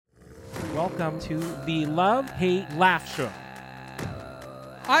Welcome to the Love, Hate, Laugh Show.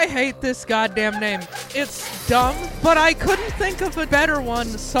 I hate this goddamn name. It's dumb, but I couldn't think of a better one,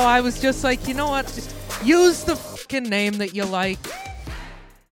 so I was just like, you know what? Use the fucking name that you like.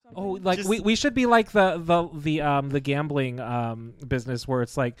 Oh, like we should be like the gambling business where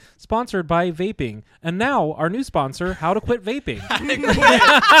it's like sponsored by vaping, and now our new sponsor, How to Quit Vaping,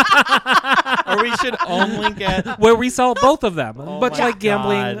 or we should only get where we sell both of them, much my like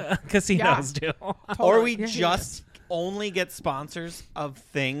gambling God. casinos do. Or we just only get sponsors of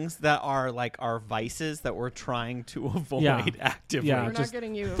things that are like our vices that we're trying to avoid actively. Yeah, We're just not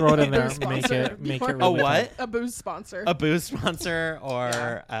getting you throw it in a there, booze make sponsor it before- really A what? A booze sponsor. A booze sponsor or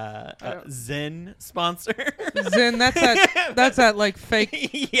a Zen sponsor. Zen, that's that like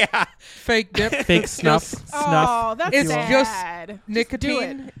fake Yeah. dip. Fake snuff. Oh, that's It's sad. just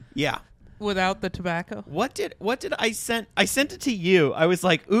nicotine Yeah. without the tobacco. What did I sent? I sent it to you. I was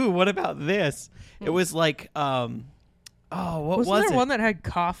like, ooh, what about this? It was like, what Wasn't was there it? one that had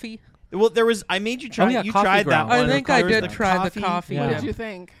coffee? Well, there was. I made you try. yeah, you coffee tried that grounds. one. I think I There was did try the coffee. Yeah. What did you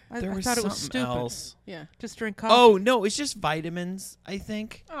think? I There was thought it was something stupid. else. Yeah. Just drink coffee. Oh no, it's just vitamins. I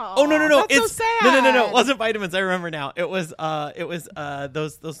think. Oh, no, that's it's so sad. no. It wasn't vitamins. I remember now. It was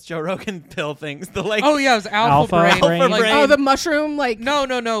those Joe Rogan pill things. The like. Oh yeah, it was alpha brain. brain. Like, brain. Oh, the mushroom, like No.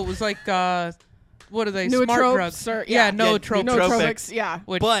 It was like what are they? Smart nootropes drugs. or nootropics. nootropics. Yeah.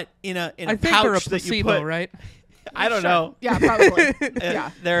 Which But in a I think are a pouch that you placebo, put. right? I don't Sure. know. Yeah, probably.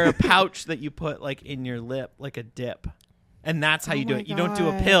 yeah. They're a pouch that you put like in your lip, like a dip, and that's how you do my it. You don't do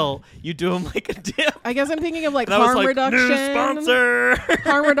a God. pill. You do them like a dip. I guess I'm thinking of like And I was harm like, reduction. new sponsor.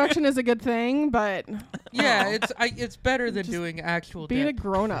 Harm reduction is a good thing, but Yeah, it's better than doing actual being a dip.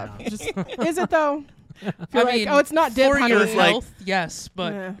 grown up. Just is it though? I You're like, mean, oh, it's not dip, for honey. your It's like- health, yes,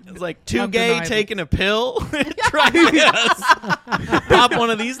 but Yeah. It's like too gay Undeniable. taking a pill. Try this. Pop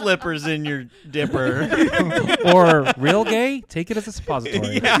one of these lippers in your dipper. Or real gay, take it as a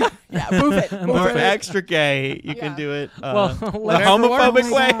suppository. Yeah. Yeah, move it. Move Or it. extra gay, you Yeah. can do it Well, the whatever homophobic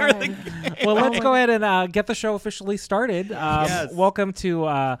works. way. Oh Or my the God. Well, let's go ahead and get the show officially started. Yes. Welcome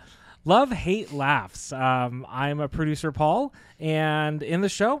to Love, Hate, Laughs. I'm a producer, Paul, and in the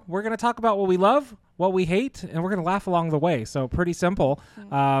show, we're going to talk about what we love, what we hate, and we're going to laugh along the way. So pretty simple.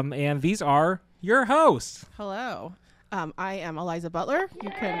 And these are your hosts. Hello. I am Eliza Butler. You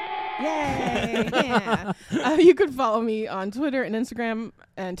can, yay, yeah. You can follow me on Twitter and Instagram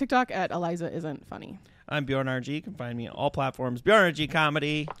and TikTok at Eliza Isn't Funny. I'm Bjorn RG. You can find me on all platforms. Bjorn RG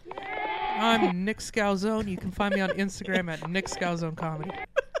Comedy. I'm Nick Scalzone. You can find me on Instagram at Nick Scalzone Comedy.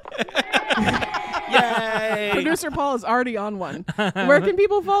 Yay! Producer Paul is already on one. Where can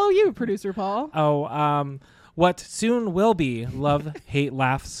people follow you, Producer Paul? Oh, what soon will be Love, Hate,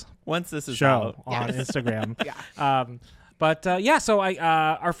 Laughs Once this is show out. on Instagram. Yeah. So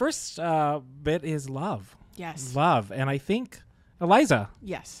our first bit is love. Yes. Love. And I think, Eliza,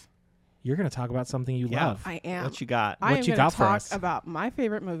 Yes, you're going to talk about something you Yeah. love. I am. What you got? I What am you gonna got for talk us? about my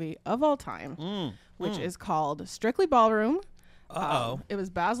favorite movie of all time, Mm. which is called Strictly Ballroom. Uh-oh. It was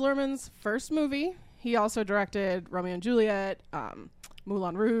Baz Luhrmann's first movie. He also directed Romeo and Juliet,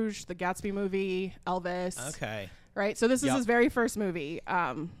 Moulin Rouge, the Gatsby movie, Elvis. Okay. Right? So this is Yep. his very first movie,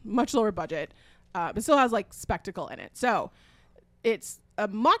 much lower budget, but still has like spectacle in it. So it's a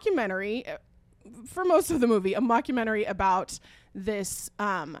mockumentary for most of the movie, a mockumentary about this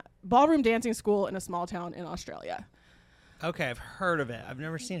ballroom dancing school in a small town in Australia. Okay, I've heard of it. I've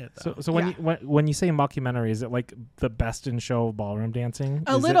never seen it though. So Yeah. when you say mockumentary, is it like the best in show ballroom dancing?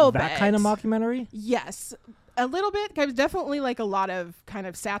 A Is little it that bit. kind of mockumentary? Yes, a little bit. There's definitely like a lot of kind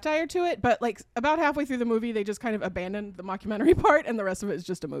of satire to it, but like about halfway through the movie, they just kind of abandoned the mockumentary part, and the rest of it is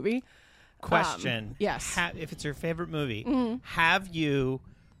just a movie. Question. yes. If it's your favorite movie, Mm-hmm. have you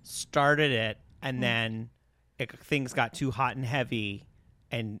started it and then things got too hot and heavy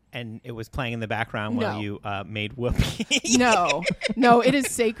and it was playing in the background while No. you made whoopee? No, it is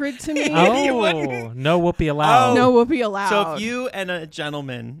sacred to me. Oh, no whoopee allowed. No whoopee allowed. So if you and a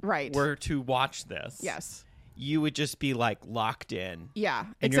gentleman Right. were to watch this, yes, you would just be like locked in. yeah,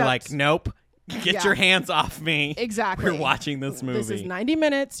 And you're like, except- nope, get Yeah. your hands off me. exactly. We're watching this movie. This is 90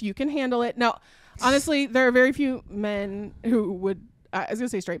 minutes. You can handle it. Now, honestly, there are very few men who would. I was gonna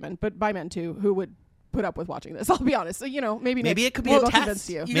say straight men, but bi men too, who would put up with watching this. I'll be honest. So, maybe Maybe Nick it could be will a convince test.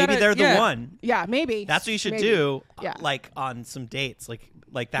 you. You Maybe gotta- they're the yeah. one. Yeah, maybe. That's what you should Maybe. do. Yeah. Like on some dates.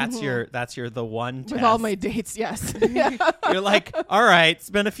 Like that's your the one test. With all my dates, yes. You're like, all right, it's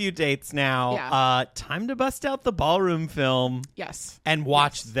been a few dates now. Yeah. Time to bust out the ballroom film Yes. and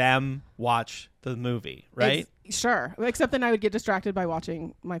watch them watch the movie, right? Sure. Except then I would get distracted by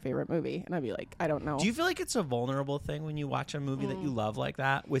watching my favorite movie, and I'd be like, I don't know. Do you feel like it's a vulnerable thing when you watch a movie that you love like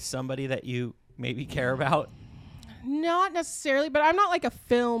that with somebody that you maybe care about? Not necessarily, but I'm not like a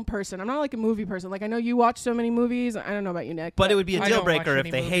film person. I'm not like a movie person. Like, I know you watch so many movies. I don't know about you, Nick. But it would be a I deal don't breaker watch if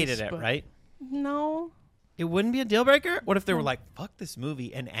any they movies, hated it, but- right? No. It wouldn't be a deal breaker? What if they were like, fuck this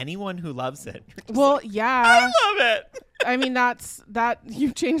movie, and anyone who loves it? you're just Well, like, yeah. I love it. I mean,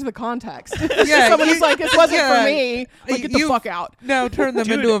 you changed the context. Yeah, Someone who's like, it wasn't yeah, for me. Like, get the you- fuck out. Now turn them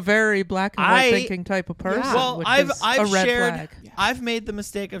Dude, into a very black and white I- thinking type of person. Yeah. Well, which I've is a red shared, flag. I've made the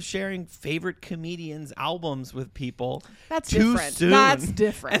mistake of sharing favorite comedians' albums with people. That's too different. soon. That's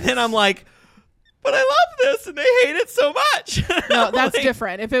different. And then I'm like, but I love this, and they hate it so much. No, that's Like,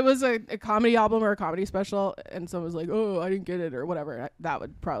 different. If it was a comedy album or a comedy special, and someone was like, "Oh, I didn't get it" or whatever, that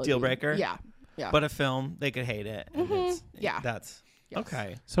would probably Deal be- breaker? Yeah, yeah. But a film, they could hate it. And it's, Yeah. That's Yes.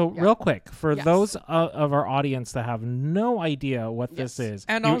 okay. So Yeah. real quick, for Yes. those of our audience that have no idea what this Yes. is,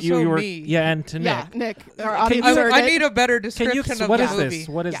 And you also were, me. yeah, and to Yeah, Nick. Our audience you- heard I it. need a better Can description you? of What the is movie. this?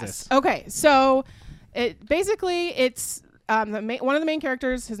 What is Yes. this? Okay, so it's one of the main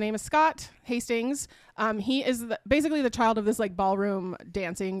characters. His name is Scott Hastings. He is basically the child of this like ballroom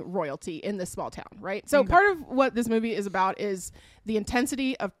dancing royalty in this small town, right? So part of what this movie is about is the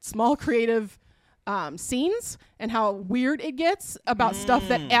intensity of small creative scenes and how weird it gets about stuff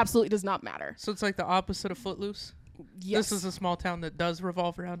that absolutely does not matter. So it's like the opposite of Footloose. Yes. This is a small town that does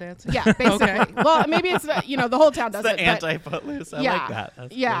revolve around dancing. Yeah, basically. Okay. Well, maybe it's the whole town does The it. but anti-footloose. I yeah, like that.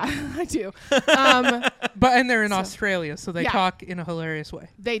 That's yeah, good. I do. But and they're in So- Australia, so they Yeah. talk in a hilarious way.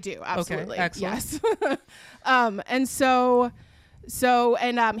 They do, absolutely. excellent. Yes.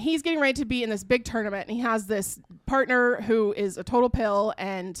 And he's getting ready to be in this big tournament, and he has this partner who is a total pill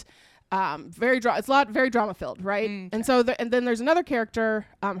and it's very drama filled, right? And so and then there's another character.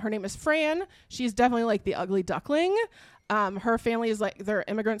 Her name is Fran. She's definitely like the ugly duckling. Her family is like they're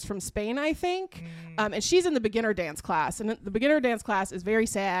immigrants from Spain, I think. And she's in the beginner dance class, and the beginner dance class is very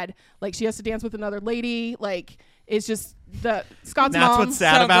sad. Like she has to dance with another lady. Like it's just Scott's That's mom. what's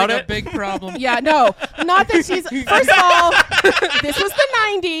sad Sounds about like it. a big problem. Yeah, no, not that she's. First of all, this was the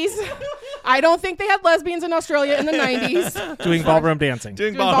 90s. I don't think they had lesbians in Australia in the 90s Doing ballroom dancing.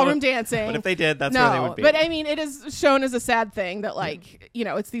 Doing doing ballroom dancing. But if they did, that's where they No, would be. but I mean, it is shown as a sad thing that, like,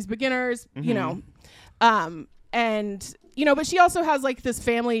 it's these beginners, and but she also has like this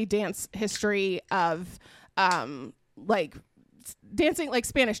family dance history of, like. Dancing like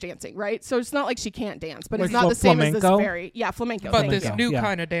Spanish dancing, right? So it's not like she can't dance, but Like it's not the same as flamenco? this flamenco. But thank this you. Flamenco, new yeah.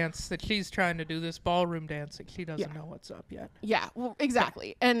 kind of dance that she's trying to do, this ballroom dancing, she doesn't Yeah. know what's up yet. Yeah, well,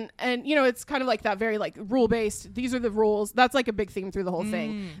 exactly. And it's kind of like that very like rule based. These are the rules. That's like a big theme through the whole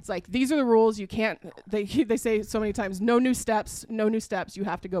thing. It's like these are the rules. You can't. They say so many times, no new steps. No new steps. You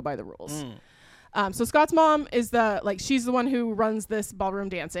have to go by the rules. So Scott's mom is she's the one who runs this ballroom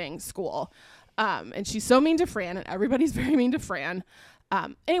dancing school, and she's so mean to Fran, and everybody's very mean to Fran.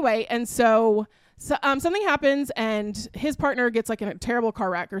 Anyway, and so something happens, and his partner gets like in a terrible car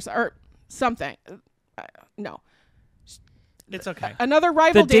wreck or something. No. it's okay. Another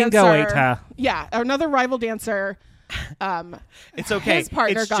rival The dingo dancer. ate her. Yeah, another rival dancer. It's okay. His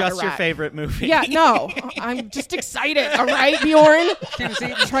partner It's got just a your rat. favorite movie. Yeah, no, I'm just excited. All right, Bjorn. She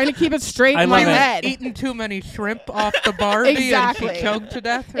was Trying to keep it straight I in my love it. head. eating too many shrimp off the Barbie Exactly. and she choked to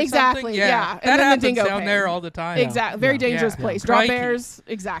death or Exactly, something. yeah. And That then the happens dingo down came. there all the time. Exactly. Very dangerous Yeah. place. Drop Crikey. bears.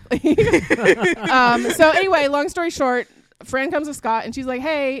 Exactly. So anyway, long story short, Fran comes to Scott and she's like,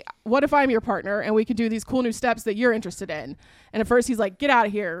 hey, what if I'm your partner and we could do these cool new steps that you're interested in? And at first he's like, get out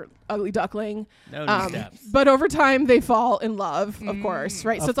of here, ugly duckling. No new steps. But over time they fall in love, of course,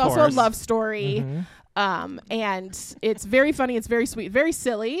 right? So Of it's also course. a love story. And it's very funny. It's very sweet, very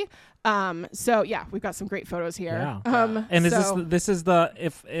silly. So yeah, we've got some great photos here. Yeah. And is so- this is the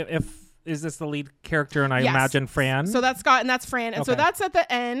if is this the lead character? And I Yes. imagine Fran. So that's Scott and that's Fran. And so Okay. that's at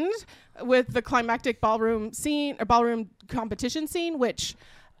the end with the climactic ballroom scene or ballroom competition scene, which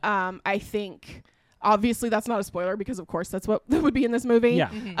I think obviously that's not a spoiler because of course that's what that would be in this movie. Yeah.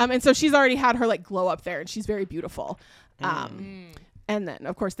 And so she's already had her like glow up there and she's very beautiful. And then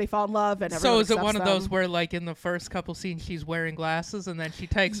of course they fall in love and everyone So is it accepts one of them. those where like in the first couple scenes she's wearing glasses and then she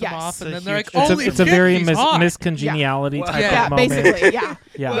takes them Yes. off and It's a then they're like, huge- holy it's a shit, very she's hot. miscongeniality Yeah. type Yeah, of moment. basically, yeah.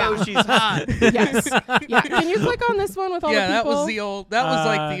 Yeah. Whoa, she's hot. Yes. Yeah. Can you click on this one with all Yeah, the that people? was the old. That was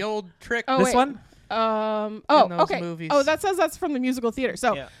like the old trick. Oh, This wait. one? in Oh, those okay. movies. Oh, that says that's from the musical theater.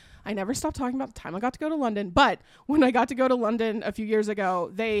 So Yeah. I never stopped talking about the time I got to go to London. But when I got to go to London a few years ago,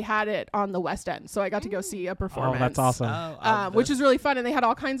 they had it on the West End. So I got to go see a Oh, performance. that's awesome. Which is really fun. And they had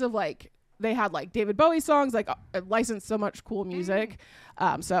all kinds of like they had like David Bowie songs, like licensed so much cool music.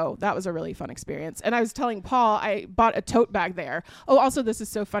 So that was a really fun experience. And I was telling Paul, I bought a tote bag there. Oh, also, this is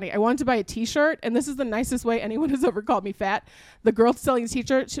so funny. I wanted to buy a t-shirt, and this is the nicest way anyone has ever called me fat. The girl selling the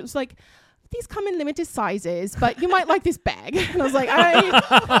t-shirt, she was like, these come in limited sizes, but you might like this bag. And I was like, I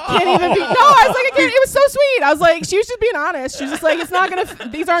can't even be. No, I was like, I can't. It was so sweet. I was like, she was just being honest. She was just like, it's not going to,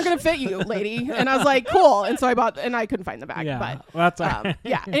 these aren't going to fit you, lady. And I was like, cool. And so I bought, and I couldn't find the bag. Yeah, but well, that's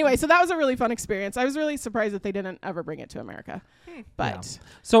yeah. Anyway, so that was a really fun experience. I was really surprised that they didn't ever bring it to America. But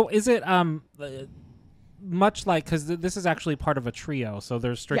so is it much like, because this is actually part of a trio, so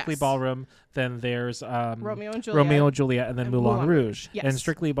there's Strictly Yes. Ballroom, then there's Romeo and Juliet. Romeo and Juliet, and then And Moulin Moulin Rouge. Rouge. Yes. And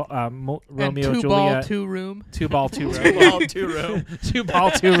Strictly Romeo and and two Juliet, ball, two room. two ball, two room, Two ball, two room. two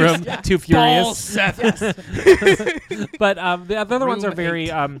ball, two room, two Ball furious. seven. But the other ones are Room very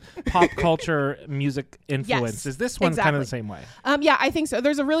pop culture music influenced. Yes, Is this one kind of exactly. the same way? Yeah, I think so.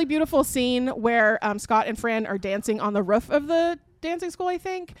 There's a really beautiful scene where Scott and Fran are dancing on the roof of the dancing school, I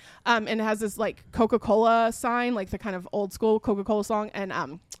think, and it has this like Coca-Cola sign, like the kind of old school Coca-Cola song,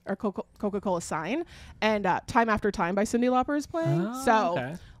 and or Coca-Cola sign, and Time After Time by Cyndi Lauper is playing. Oh, so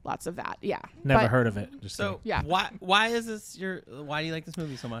okay. lots of that. Yeah, Never But, heard of it. Just So Yeah. why is this why do you like this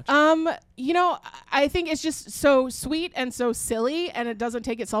movie so much? You know, I think it's just so sweet and so silly, and it doesn't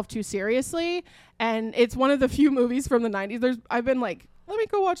take itself too seriously. And it's one of the few movies from the 90s. I've been like, let me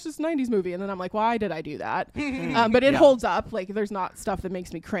go watch this 90s movie. And then I'm like, why did I do that? But it holds up. Like, there's not stuff that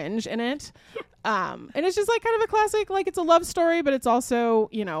makes me cringe in it. And it's just like kind of a classic, like it's a love story, but it's also,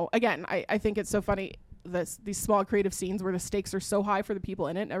 you know, again, I think it's so funny. These small creative scenes where the stakes are so high for the people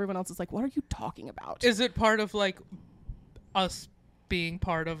in it, and everyone else is like, what are you talking about? Is it part of like us being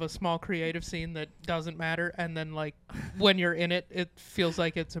part of a small creative scene that doesn't matter, and then like when you're in it, it feels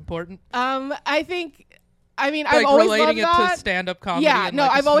like it's important? I mean, Like I've always relating loved it that. to stand-up comedy. Yeah, in no,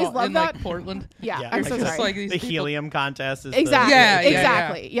 like I've always in loved like that. Portland. Yeah, I'm so it's sorry. like these the people- helium contest is Exactly. Yeah,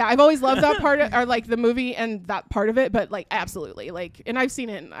 exactly. Yeah, I've always loved that part or like the movie and that part of it, but like absolutely. Like, and I've seen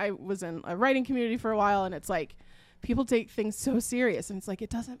it, and I was in a writing community for a while, and it's like people take things so serious, and it's like it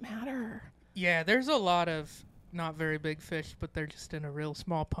doesn't matter. Yeah, there's a lot of not very big fish, but they're just in a real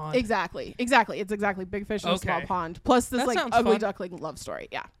small pond. Exactly. It's exactly big fish in a small Okay. pond. Plus this That like sounds ugly fun. duckling love story.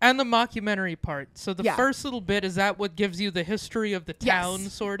 Yeah. And the mockumentary part. So the Yeah. first little bit, is that what gives you the history of the town,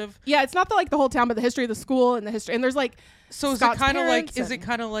 Yes. sort of? Yeah, it's not the whole town, but the history of the school and the history. And there's like So Scott's is it kind of like parents is it and-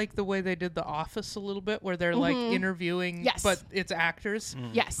 kind of like the way they did The Office a little bit, where they're like interviewing, Yes. but it's actors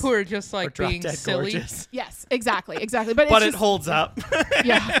yes. who are just or like Drop being Dead silly. Gorgeous. Yes, exactly. But But it's it just, holds up.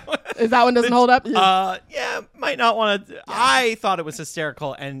 yeah. If that one doesn't hold up. Yeah, might not want to. I thought it was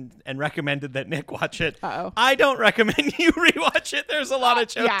hysterical and recommended that Nick watch it. Uh-oh. I don't recommend you rewatch it. There's a lot of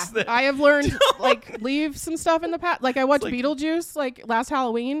jokes Yeah, that I have learned like leave some stuff in the past. Like I watched like- Beetlejuice like last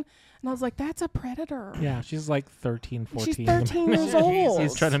Halloween, and I was like, that's a predator. Yeah, she's like 13, 14. She's 13 years old.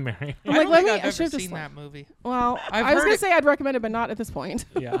 He's trying to marry. I'm I like, don't let think me. I've I should ever have seen just. that movie. Well, I've I was heard gonna it- say I'd recommend it, but not at this point.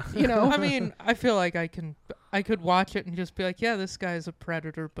 Yeah. You know. I mean, I feel like I could watch it and just be like, yeah, this guy's a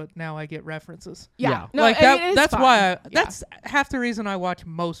predator, but now I get references. yeah. Yeah. No, like I that. mean, it is That's fun. why. Yeah. That's half the reason I watch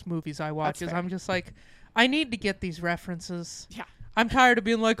most movies I watch. That's Is fair. I'm just like, I need to get these references. Yeah. I'm tired of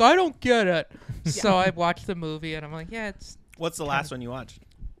being like, I don't get it. So I watch the movie and I'm like, yeah, it's What's the last one you watched?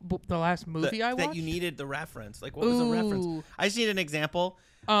 the last movie I watched. That you needed the reference. Like, what was the reference? Ooh. I just need an example.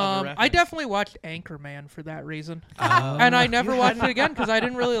 Of a I reference. definitely watched Anchorman for that reason, Oh. and I never watched it again because I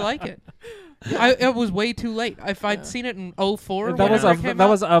didn't really like it. It was way too late. If I'd seen it in 2004, That was whenever it of came that out,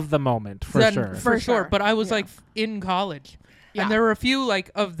 was of the moment for then sure. for For sure. sure. But I was Yeah. like in college, Yeah. and there were a few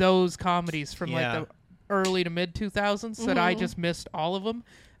like of those comedies from Yeah. like the early to mid 2000s that I Mhm. just missed all of them,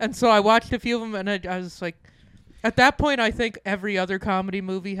 and so I watched a few of them, and I was like, at that point, I think every other comedy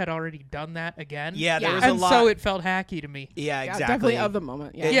movie had already done that again. Yeah, there Yeah. was a and lot. so it felt hacky to me. yeah, Yeah, exactly. definitely of the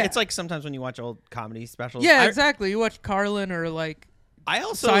moment. Yeah. Yeah. It's like sometimes when you watch old comedy specials. Yeah, exactly. You watch Carlin or like I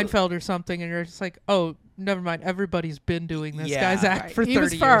also Seinfeld or something, and you're just like, oh, never mind. Everybody's been doing this Yeah. guy's act Right. for 30 he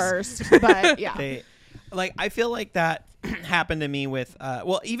was years. first, but yeah. They, like, I feel like that happened to me with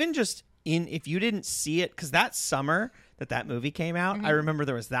well, even just if you didn't see it, because that summer that movie came out, I remember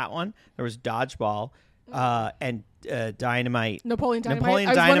there was that one. There was Dodgeball and Dynamite. Napoleon Dynamite. Napoleon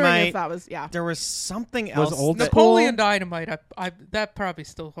I was wondering Dynamite. if that was There was something else. Old that- School? Napoleon Dynamite, I that probably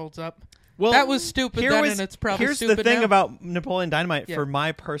still holds up. Well, That was stupid then, and it's probably here's stupid the thing now. about Napoleon Dynamite. Yeah. For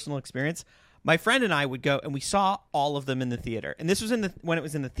my personal experience, my friend and I would go, and we saw all of them in the theater. And this was when it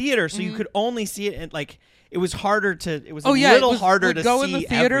was in the theater, so you could only see it. And like, it was harder to. It was harder to go see in the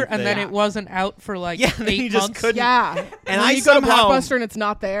theater, everything. and then it wasn't out for like and then 8 you just months. couldn't. Yeah. And when I you go to somehow, Blockbuster and it's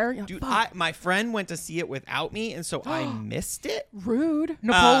not there. You're dude, like, fuck. my friend went to see it without me, and so I missed it. Rude.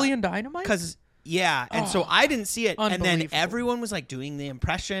 Napoleon Dynamite. Because and so I didn't see it, and then Unbelievable. everyone was like doing the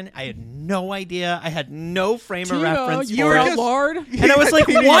impression. I had no idea. I had no frame of Tino, reference you for were it. Lord. And I was like,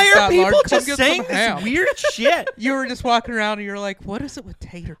 Tino, why are Fat Lord, people come just get saying some ham. this weird shit? You were just walking around and you're like, what is it with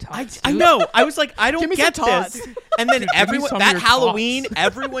tater tots? I know. I was like, I don't Give me get some tots. this. And then everyone some of that your Halloween,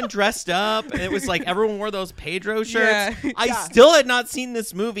 everyone dressed up, and it was like everyone wore those Pedro shirts. Yeah. I still had not seen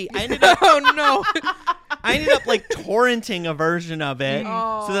this movie. I ended up Oh no. like torrenting a version of it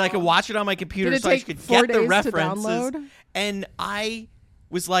so that I could watch it on my computer Did it so I take could 4 get the days to references. download? And I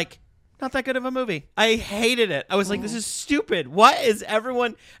was like, not that good of a movie. I hated it. I was like, this is stupid. What is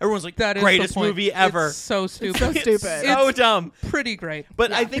everyone's like, That is greatest the point. movie ever. It's so stupid. so It's stupid. so dumb. Pretty great.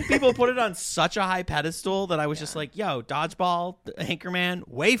 But I think people put it on such a high pedestal that I was just like, yo, Dodgeball, Anchorman,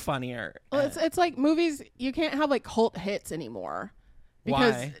 way funnier. Well, it's like movies. You can't have like cult hits anymore.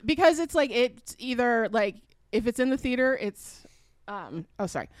 Why? Because it's like it's either like if it's in the theater, it's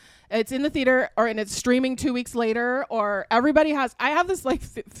it's in the theater and it's streaming 2 weeks later, or everybody has. I have this like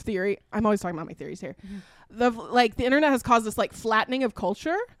theory. I'm always talking about my theories here. The internet has caused this like flattening of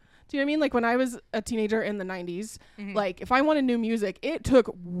culture. Do you know what I mean? Like when I was a teenager in the 90s, like if I wanted new music, it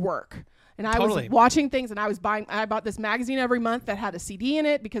took work. And I was watching things, and I bought this magazine every month that had a CD in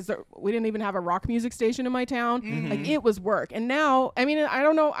it because we didn't even have a rock music station in my town. Like it was work. And now, I mean, I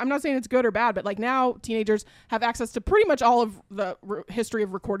don't know. I'm not saying it's good or bad, but like now teenagers have access to pretty much all of the history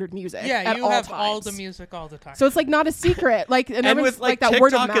of recorded music. Yeah, at you all have times. all the music all the time. So it's like not a secret. Like and with like that TikTok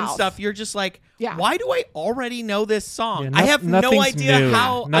word of mouth and stuff, you're just like, why do I already know this song? Yeah, I have no nothing's idea new.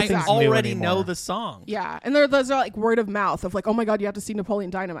 how Nothing's I new already anymore. know the song. Yeah, and those are like word of mouth of like, oh my god, you have to see Napoleon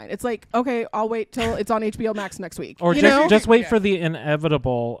Dynamite. It's like, okay, I'll wait till it's on HBO Max next week. Or you know? just wait for the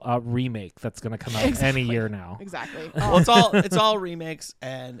inevitable remake that's going to come out any year now. Exactly. Well, it's all remakes,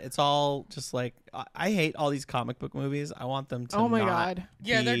 and it's all just like I hate all these comic book movies. I want them to. Oh my not god.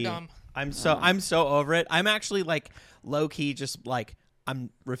 Yeah, they're be- dumb. I'm so over it. I'm actually like low key, just like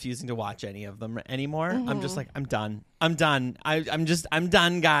I'm refusing to watch any of them anymore. I'm just like I'm done. I'm done. I'm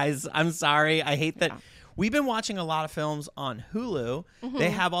done, guys. I'm sorry. I hate that. We've been watching a lot of films on Hulu. They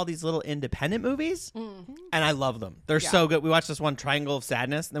have all these little independent movies, and I love them. They're so good. We watched this one, Triangle of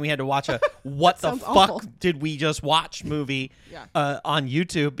Sadness, and then we had to watch a what the fuck awful. did we just watch movie on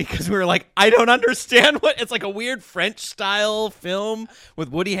YouTube because we were like, I don't understand what it's like a weird French style film with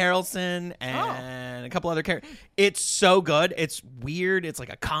Woody Harrelson and a couple other characters. It's so good. It's weird. It's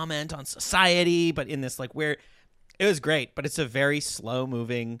like a comment on society, but in this like weird. It was great, but it's a very slow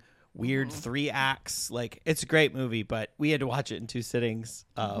moving. Weird 3 acts. Like it's a great movie, but we had to watch it in 2 sittings.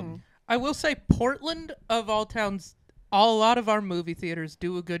 I will say Portland, of all towns, a lot of our movie theaters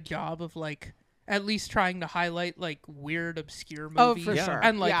do a good job of like at least trying to highlight like weird, obscure movies. Oh, for sure.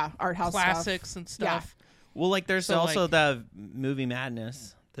 And like art house classics and stuff. Well, like there's So, also like- the Movie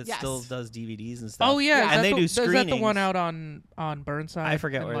Madness that Yes. still does DVDs and stuff. Oh yeah, and they do Is that the screenings. one out on Burnside? I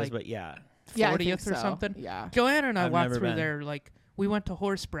forget and, where it is, like, but yeah. Yeah, I 40th think or so. something. Yeah. Joanna and I I've walked never through been. there. Like we went to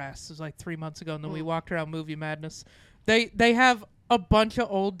Horse Brass. It was like 3 months ago, and then we walked around Movie Madness. They have a bunch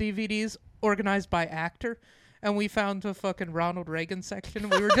of old DVDs organized by actor, and we found a fucking Ronald Reagan section,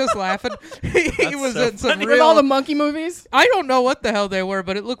 and we were just laughing. He was so in some funny. With real. all the monkey movies. I don't know what the hell they were,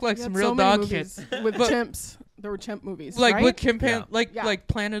 but it looked like We some had real so many dog shit. movies with But- chimps. There were chimp movies, Like right? with chimpanzee, Yeah. like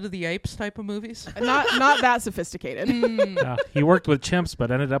Planet of the Apes type of movies. not that sophisticated. He worked with chimps, but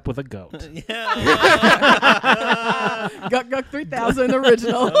ended up with a goat. Guck Guck 3000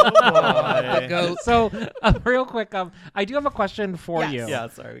 original. Boy. Go. So, real quick, I do have a question for Yes. you. Yeah,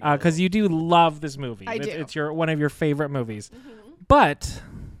 sorry. Because you do love this movie. I do. It's one of your favorite movies. But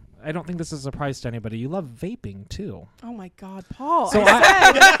I don't think this is a surprise to anybody. You love vaping too. Oh my God, Paul! So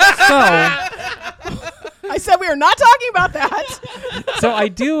I said we are not talking about that. So I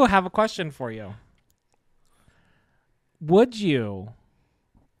do have a question for you. Could you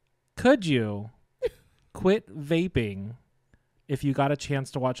quit vaping if you got a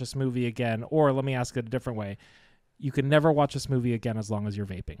chance to watch this movie again? Or let me ask it a different way. You can never watch this movie again as long as you're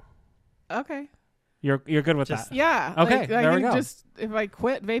vaping. Okay. You're good with Just- that? Yeah. Okay, Like, there I we can go. just if I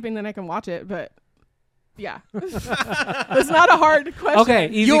quit vaping, then I can watch it. But yeah, it's not a hard question. Okay,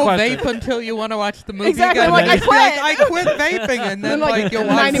 easy You'll question. vape until you want to watch the movie Exactly. again. I'm like, and I then you'll be quit. I quit vaping, and then Then, like, you'll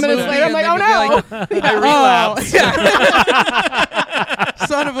watch 90 the minutes movie later, I'm and like, then oh you'll be no. I relapsed. yeah.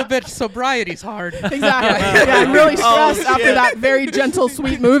 So son of a bitch, sobriety's hard. Exactly. Yeah, I'm really Oh, stressed after shit. that very gentle,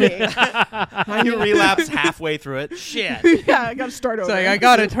 sweet movie. You relapse halfway through it. Shit. Yeah, I got to start It's over. like, I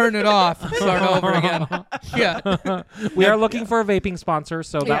got to turn it off and start over again. Shit. We are looking for a vaping sponsor,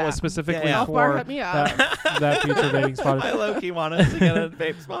 so that Yeah. was specifically Yeah. Elf Bar, for hit me up. that future vaping sponsor. I low-key wanted to get a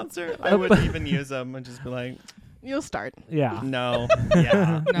vape sponsor. I wouldn't even use them and just be like, You'll start. Yeah. no.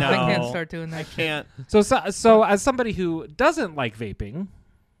 Yeah. No, I can't start doing that. I can't. So as somebody who doesn't like vaping,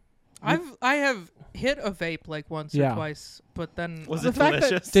 I have hit a vape like once Yeah. or twice, but then Was The it fact that-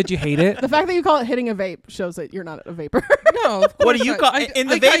 delicious? did you hate it? The fact that you call it hitting a vape shows that you're not a vapor. no. Of What do course you I- call I- in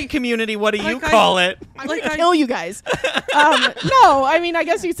the like vape I- community? What do you like I- call it? I'm Like gonna I- kill you guys. No, I mean, I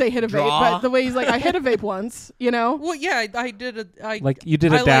guess you'd say hit a vape, Draw. but the way he's like, I hit a vape once, you know? Well, yeah, I did a. Like you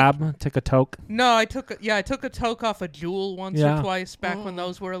did a I dab, took a toke. No, I took a toke off a Juul once Yeah. or twice back when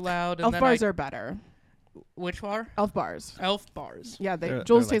those were allowed. And Elf then bars are better. which bar? Elf bars. Elf bars. Yeah, They're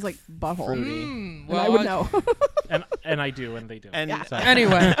Jules like taste like butthole. fruity. Mm, And well, I would know. And I do, and they do. And Yeah. So-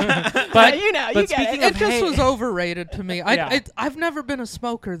 Anyway, but you know, but you get speaking it. of it just hate- was overrated to me. Yeah. I've never been a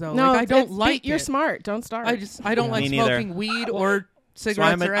smoker though. No, like I don't it's- like You're it. smart. Don't start. I don't Yeah. like Me neither. smoking weed or So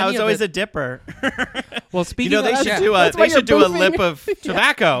cigarettes or any I was of always it. a dipper. well, You speaking know, they of should Yeah. do a That's why they should do you're a lip boofing. of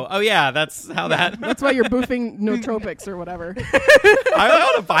tobacco. Oh yeah, that's how that. That's why you're boofing nootropics or whatever. I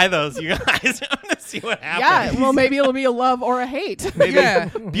want to buy those, you guys. I want to see what happens. Yeah, well, maybe it'll be a love or a hate. Maybe Yeah.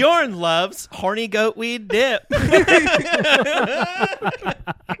 Bjorn loves horny goat weed dip.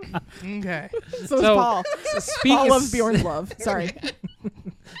 Okay. So is So, Paul. speaking Paul loves Bjorn's love. Sorry.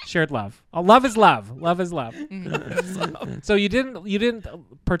 shared love. Love is love. Love is love. Mm-hmm. So you didn't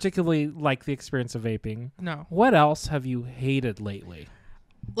particularly like the experience of vaping. No. What else have you hated lately?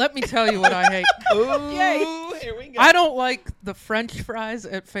 Let me tell you what I hate. Ooh, Yay. here we go. I don't like the French fries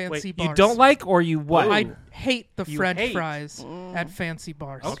at fancy Wait, bars. you don't like or you what? Ooh. I hate the You French hate. fries at fancy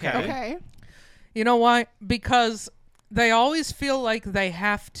bars. Okay. Okay. You know why? Because they always feel like they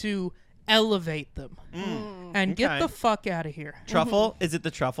have to elevate them. And get Okay. the fuck out of here. Truffle? Is it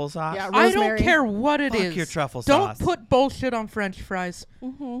the truffle sauce? Yeah, I don't rosemary. care what it is. Fuck your truffle Don't sauce. put bullshit on French fries.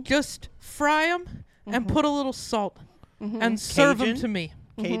 Just fry them and put a little salt and serve them Cajun? to me.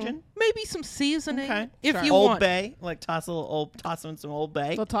 Cajun? Maybe some seasoning Okay. if Sure. you Old want. Bay? Like toss them in some Old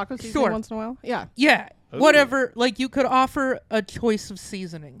Bay? So taco seasoning Sure. once in a while? Yeah. Yeah, Ooh. whatever. Like you could offer a choice of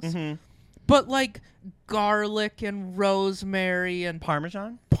seasonings, Mm-hmm. but like garlic and rosemary and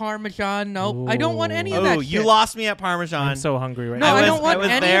Parmesan? Parmesan. Nope, I don't want any of that. Oh, you shit. lost me at Parmesan. I'm so hungry right No, now. I, I don't want was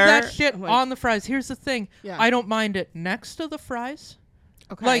any there. of that shit Like- on the fries. Here's the thing: Yeah. I don't mind it next to the fries.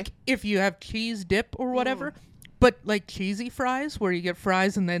 Okay. Like if you have cheese dip or whatever, but like cheesy fries where you get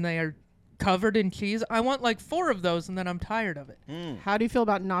fries and then they are covered in cheese. I want like 4 of those and then I'm tired of it. How do you feel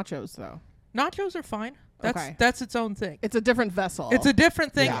about nachos, though? Nachos are fine. That's Okay. that's its own thing. It's a different vessel. It's a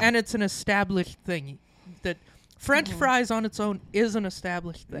different thing Yeah. and it's an established thing. That French fries on its own is an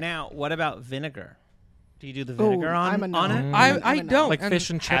established thing. Now, what about vinegar? Do you do the Ooh, vinegar I'm a no. on it? Mm. I I'm a no. don't. like and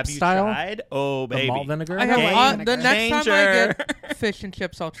fish and Have chip you style. tried? Oh, The baby. malt vinegar. I have Game the next time I changer. get fish and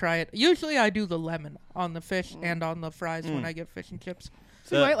chips, I'll try it. Usually I do the lemon on the fish and on the fries when I get fish and chips.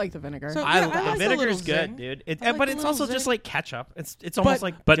 So you might like the vinegar. So- I, Yeah, I like the vinegar's little good, zing. dude. I like But the it's little also zing. just like ketchup. It's almost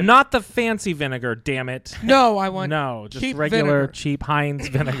like But not the fancy vinegar, damn it. No, I want No, just cheap regular vinegar. cheap Heinz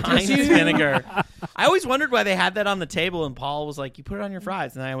vinegar. Heinz vinegar. I always wondered why they had that on the table, and Paul was like, "You put it on your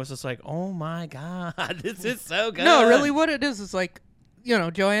fries," and I was just like, "Oh my god, this is so good." No, really, what it is like, you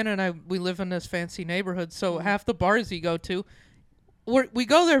know, Joanna and I, we live in this fancy neighborhood, so half the bars you go to, we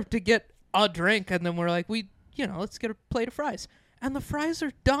go there to get a drink, and then we're like, let's get a plate of fries. And the fries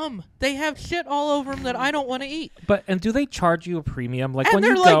are dumb. They have shit all over them that I don't want to eat. And do they charge you a premium? Like And when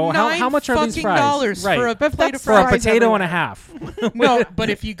they're you like go, how much are these fucking fries? dollars right. for a But plate that's of For a fries. potato and a everywhere. half. No,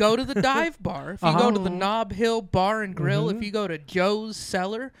 but if you go to the dive bar, if you go to the Oh. Knob Hill Bar and Grill, if you go to Joe's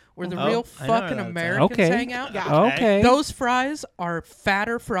Cellar, where the Oh, real I know where fucking that's at. Americans Okay. hang out, Yeah. Okay. those fries are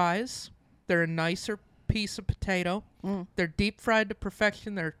fatter fries. They're a nicer piece of potato. They're deep fried to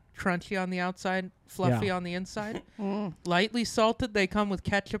perfection. They're crunchy on the outside, fluffy Yeah. on the inside. Lightly salted. They come with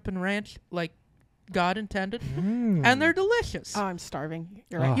ketchup and ranch, like God intended. And they're delicious. Oh, I'm starving.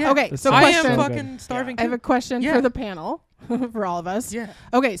 You're Oh, right. Yeah. Okay, this so sounds I so am question. good. fucking starving I have too. a question Yeah. for the panel, for all of us. Yeah.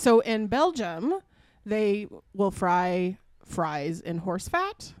 Okay, so in Belgium, they will fry fries in horse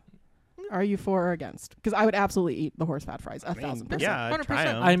fat. Are you for or against? Because I would absolutely eat the horse fat fries 1,000%. Yeah, 100%. try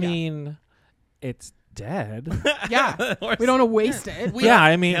 'em. I mean, it's dead. Yeah. Horse. We don't want to waste it. Yeah,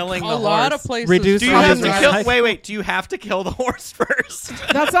 I mean, Killing A the lot horse. of places. Reduce Do you have to Obviously. kill? Wait. Do you have to kill the horse first?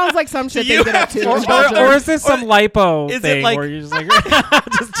 That sounds like some shit you they get up have to. to- in Belgium. or is this some lipo is it thing like- where you're just like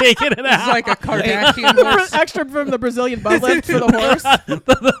just taking it It's out? like a Kardashian horse. Extra from the Brazilian butt lift for the horse.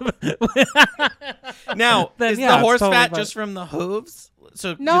 Now, Then, is yeah, the horse it's totally fat fine. just from the hooves?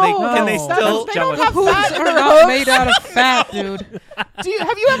 So No, can they No. still? They don't have Hooves fat in are their not hooves. made out of fat, dude. Have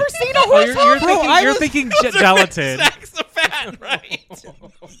you ever seen a Oh, horse you're hoof? thinking, I you're was- thinking Those are gelatin. Sacks of fat, right?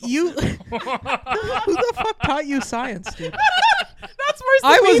 You. Who the fuck taught you science, dude? That's worse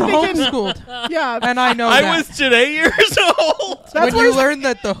than I was me thinking. homeschooled, Yeah, and I know I that. was today years old. that's when you worse. learned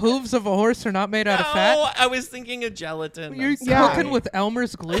that the hooves of a horse are not made out of No, fat, I was thinking of gelatin. you're I'm sorry. cooking with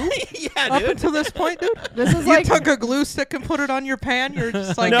Elmer's glue. Yeah, Up dude. until this point, dude. This is You like took a glue stick and put it on your pan. You're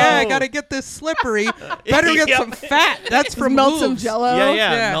just like, No. hey, I gotta get this slippery. Better get Yep. some fat. That's from melt some hooves. Jello.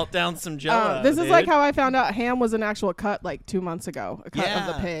 Yeah. Melt down some jello. This is dude. like how I found out ham was an actual cut like 2 months ago. A cut of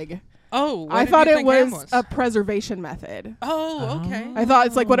the Yeah. pig. Oh, what I did thought you it think ham was a preservation method. Oh, okay. I thought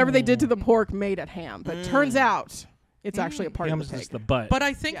it's like whatever they did to the pork made it ham, but turns out it's actually a part Ham's of the pig. just the butt, But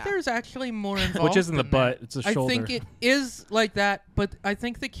I think Yeah. there's actually more involved. which isn't the than butt; that. it's a I shoulder. think it is like that, but I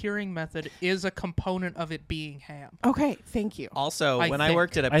think the curing method is a component of it being ham. Okay, thank you. Also, I when I think.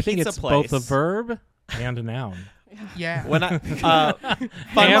 worked at a I think pizza it's place, both a verb and a noun. Yeah. when I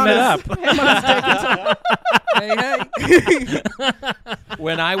Ham it up. hey.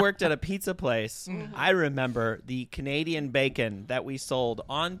 when I worked at a pizza place, Mm-hmm. I remember the Canadian bacon that we sold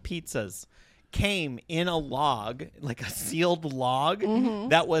on pizzas came in a log, like a sealed log,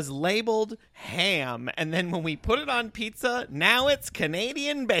 that was labeled ham. And then when we put it on pizza, now it's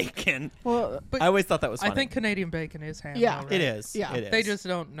Canadian bacon. Well, But I always thought that was I funny. think Canadian bacon is ham. Yeah. though, right? it is. Yeah. It is. They just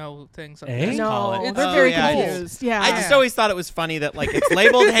don't know things. Eh? Like call no, it. they're Oh, very yeah, it is. confused. Yeah. I just always thought it was funny that like it's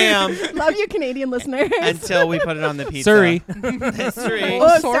labeled ham love you, Canadian listeners. until we put it on the pizza. Surrey. Surrey.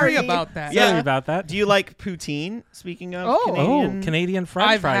 Oh, Oh, sorry sorry. about that. Yeah. Sorry about that. Do you like poutine? Speaking of Oh. Canadian. Oh, Canadian French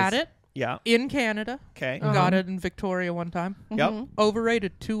I've fries. had it Yeah. in Canada. Okay. Got it in Victoria one time. Yep.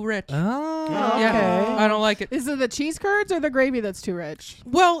 Overrated, too rich. Oh, Okay. Yeah, I don't like it. Is it the cheese curds or the gravy that's too rich?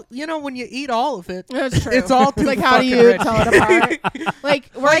 Well, you know, when you eat all of it, That's true. it's all too like how do fucking you rich. tell it apart?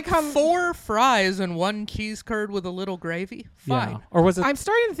 Like where I like come, 4 fries and 1 cheese curd with a little gravy. Fine. yeah. Or was it? I'm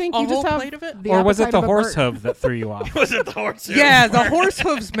starting to think A you just whole have plate of it? the or was it appetite the of a horse bird. hoof that threw you off? Was it the horse? Yeah, the horse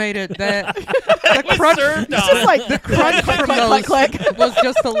hooves made it. That the crunch, served It's on. just like the crunch, click, from click, those click, click. was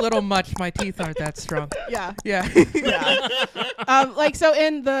just a little much. My teeth aren't that strong. Yeah. Yeah. Yeah. Like so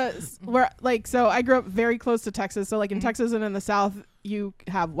in the where like so I grew up very close to Texas. So like in Texas and in the South, you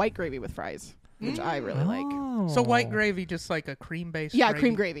have white gravy with fries, which I really like. Oh. So white gravy, just like a cream-based. Yeah, gravy.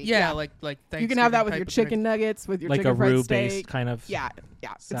 cream gravy, Yeah, yeah. like You can have that with Thanksgiving your type of chicken nuggets, with your like a chicken fried roux steak. based kind of. Yeah,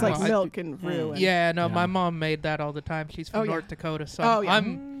 yeah. It's Sounds- like Well, I- milk and roux. And Yeah, no, Yeah. my mom made that all the time. She's from Oh, yeah. North Dakota, so Oh, yeah.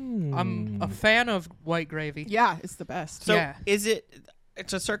 I'm a fan of white gravy. yeah, it's the best. So Yeah. is it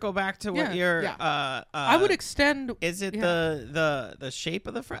to circle back to what Yeah. your Yeah. I would extend. is it yeah. the shape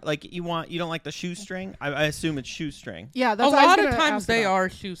of the fry? Like you don't like the shoestring? I assume it's shoestring. Yeah, A that's what I was lot of gonna times ask they about. are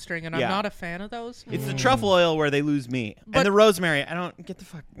shoestring, and Yeah. I'm not a fan of those. It's the truffle oil where they lose meat, But- and the rosemary. I don't get the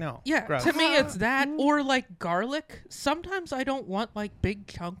fuck no. Yeah, Gross. to me it's that or like garlic. Sometimes I don't want like big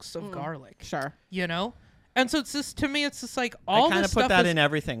chunks of garlic, Sure. you know? And so it's just to me it's just like I all kind the of put stuff that is in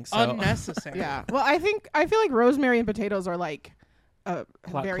everything. So unnecessary. Yeah. Well, I feel like rosemary and potatoes are like a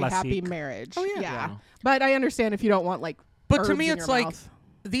very happy classique. marriage. Oh, yeah. Yeah. But I understand if you don't want like. But to herbs me in it's your like mouth.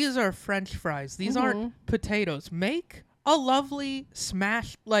 these are French fries. These aren't potatoes. Make a lovely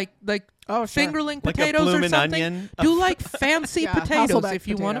smashed like Oh, sure. fingerling Like a potatoes or bloomin' something. onion. Do like fancy Yeah, potatoes Hasselbeck if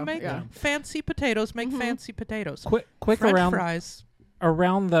you want to potato, make yeah. fancy potatoes. Make fancy potatoes. Quick French around fries.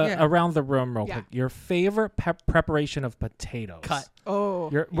 around the Yeah. around the room real Yeah. quick. Your favorite preparation of potatoes. cut. Oh.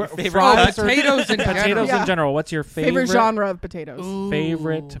 Your favorite fries cut? or Potatoes in potatoes general. Yeah. in general. What's your favorite genre of potatoes.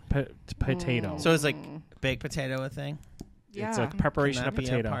 favorite potato? So is like baked potato a thing? It's Yeah. a preparation Can of that be a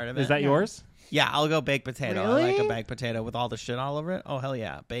potato. part of Is it? that Yeah. yours? Yeah, I'll go baked potato. I like a Really? baked potato with all the shit all over it. Oh hell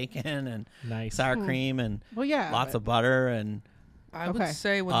yeah, bacon and Nice. sour cream and Well, yeah. lots but- of butter and I Okay. would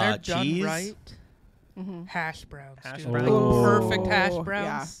say when they're cheese. done right, hash browns. Hash dude. browns. Like Ooh. perfect hash Yeah.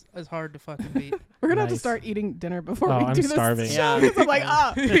 browns is hard to fucking beat. We're gonna have to Nice. start eating dinner before Oh, we I'm do this starving. show. Yeah. 'cause I'm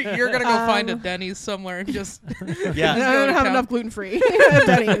like, You're gonna go find a Denny's somewhere and just yeah. I go don't to have town. enough gluten free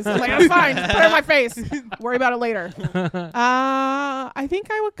Denny's. I'm like, I'm fine. Just put it on my face. Worry about it later. I think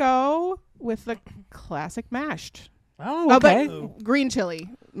I would go with the classic mashed. Oh, okay. But green chili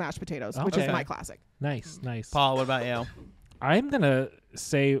mashed potatoes, which is Okay. my classic. Nice, nice. Paul, what about you? I'm gonna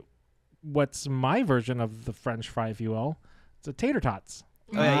say what's my version of the French fry, if you will. It's a tater tots.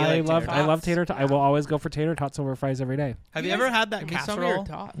 Oh, yeah, you like I love tater tots. tot. I will always go for tater tots over fries every day. Have you ever had that Give me some of your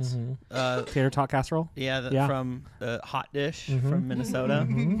casserole? tots. Tater tot casserole. Yeah, from the hot dish from Minnesota.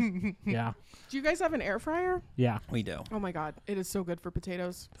 Yeah. Do you guys have an air fryer? Yeah. We do. Oh my god, it is so good for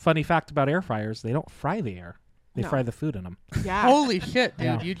potatoes. Funny fact about air fryers: they don't fry the air; they No. fry the food in them. Yeah, Holy shit, dude!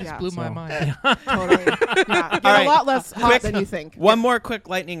 Yeah. You just Yeah, blew my so- mind. totally. Yeah, get All right. a lot less hot Quick- than you think. One more quick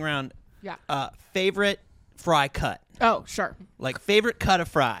lightning round. Yeah. Favorite fry cut? Oh, sure. Like favorite cut of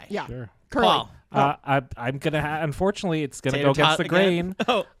fry? Yeah. Sure. Curly. Paul. I'm gonna. Unfortunately, it's gonna Tater go against tot the again? grain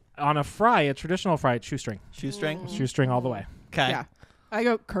Oh, on a fry. A traditional fry, it's shoestring. shoestring. Shoestring all the way. Okay. Yeah. I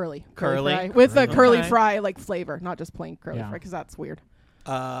go curly. Curly. Fry. With the curly Okay. fry like flavor, not just plain curly Yeah. fry, because that's weird.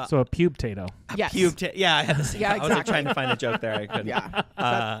 So a pube tato. Yes. Yeah, I had the same. Yeah, I was like, exactly. trying to find a joke there. I couldn't. Yeah.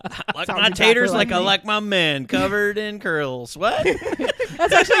 I like sounds my exactly taters like like I me. like my men, covered in curls. What?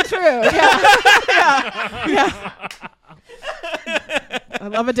 That's actually true. Yeah. Yeah. I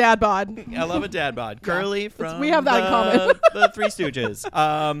love a dad bod. I love a dad bod. Curly from we have that in common. the Three Stooges.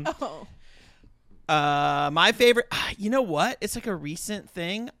 Oh. My favorite. You know what? It's like a recent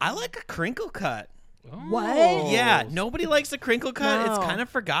thing. I like a crinkle cut. What? Yeah, nobody likes a crinkle cut. It's No. kind of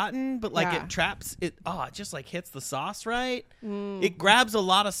forgotten, but like Yeah. it traps it. Oh, it just like hits the sauce right. It grabs a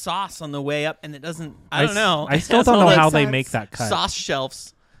lot of sauce on the way up, and it doesn't. I don't know. I It still has don't all know that how they sense. make that cut. sauce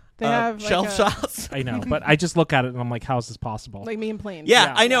shelves. They have like shelf a- sauce. I know, but I just look at it and I'm like, how is this possible? Like me and plain. Yeah,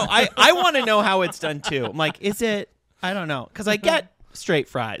 Yeah. I know. I want to know how it's done too. I'm like, is it? I don't know, because I get straight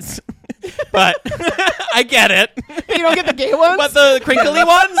fries, but I get it. You don't get the gay ones? But the crinkly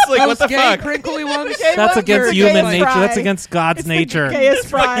ones, like what Those the gay, fuck? crinkly ones. gay That's ones against are human gayest nature. fry. That's against God's It's nature. The gayest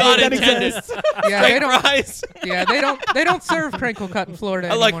fry God that intended. exists. Yeah, they Straight don't. fries. Yeah, they don't serve crinkle cut in Florida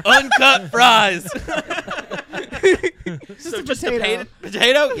I like anymore. uncut fries. Just a Just potato. a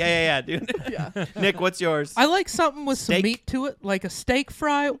potato? Yeah, dude. Yeah. Nick, what's yours? I like something with some Steak? meat to it, like a steak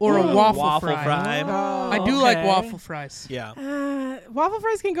fry or a Ooh. waffle fry. Oh. I do like Okay. waffle fries. Yeah. Waffle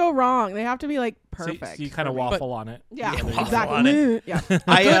fries can go wrong. They have to be like So perfect. you kind of for me. waffle on it. Yeah, Yeah, waffle exactly. on it. Yeah.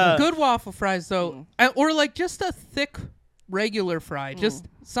 I Good waffle fries though, or like just a thick regular fry, just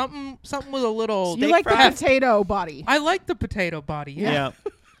something with a little. You like the fry? potato body. I like the potato body. Yeah, Yeah.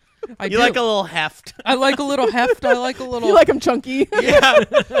 I You do. like a little heft. I like a little heft. I like a little. You like them chunky. Yeah.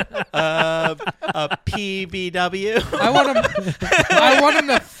 A PBW. I want them. I want them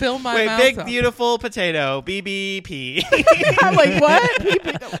to fill my Wait, mouth big up. beautiful potato. BBP. I'm like,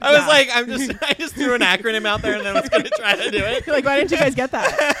 what? I was like, I just threw an acronym out there and then I was going to try to do it. You're like, why didn't you guys get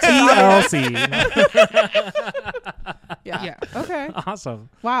that? TLC. Yeah. Okay. Awesome.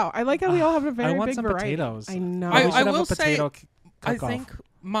 Wow. I like how we all have a very I want big some variety. potatoes. I know. We I should have will a potato I cook-off. think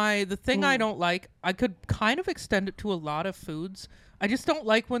the thing I don't like, I could kind of extend it to a lot of foods. I just don't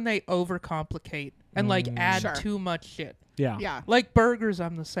like when they overcomplicate and like add Sure. too much shit. Yeah. Yeah. Like burgers,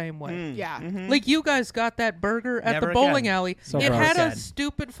 I'm the same way. Yeah. Like you guys got that burger at Never the bowling again. alley. So it gross. had a Again.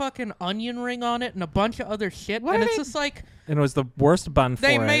 stupid fucking onion ring on it and a bunch of other shit. What and are it's they- just like And it was the worst bun for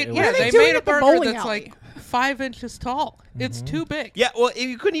they it. made It yeah, was- they they doing made a at the burger bowling that's alley? like 5 inches tall. It's too big. Yeah, well,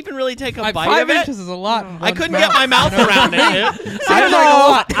 you couldn't even really take a Like, bite 5 of it. inches is a lot. in I one's couldn't mouth. get my mouth around it. Dude. I don't Seems like a know.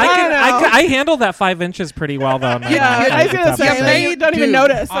 lot. I handled that 5 inches pretty well though. in my Yeah, mouth. I was gonna say, It's you absolutely- don't even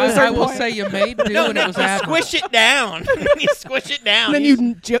notice at a I certain will point. say you made do, No, and it was you admirable. squish it down. You squish it down. And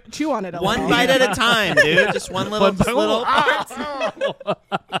then you chew on it a one little. bite at a time, dude. Just one little, little.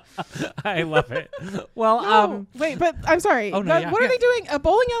 I love it. Well, No, wait, but I'm sorry. Oh, no, yeah. What are they doing? A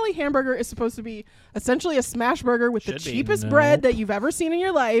bowling alley hamburger is supposed to be essentially a smash burger with the Should be. cheapest No. bread that you've ever seen in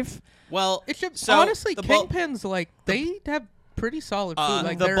your life. Well, It should so honestly, the Kingpin's like they have pretty solid food.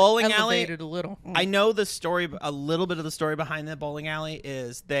 Like the they're bowling alley- elevated a little. I know the story. A little bit of the story behind the bowling alley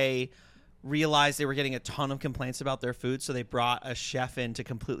is they realized they were getting a ton of complaints about their food, so they brought a chef in to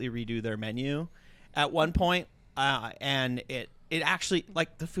completely redo their menu at one point, and it actually,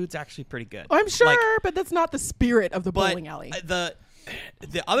 like, the food's actually pretty good. I'm sure, Like, but that's not the spirit of the but bowling alley.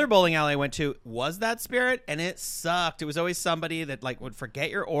 the other bowling alley I went to was that spirit, and it sucked. It was always somebody that like would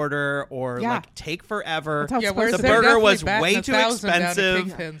forget your order or Yeah. like take forever. That's how it's Yeah, supposed where's The to they're be. burger definitely was batting way 1,000 too down to expensive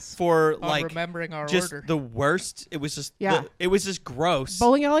Kingpin's for on like remembering our just order. the worst. It was just Yeah. it was just gross.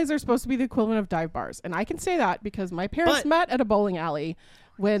 Bowling alleys are supposed to be the equivalent of dive bars. And I can say that because my parents But- met at a bowling alley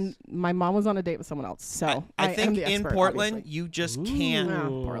when my mom was on a date with someone else. So I am think the in expert, Portland obviously. you just can't. Yeah,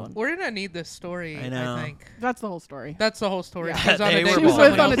 Portland. We're gonna need this story. I know. I think That's the whole story. that's the whole story. Yeah. She was on a They date were She with was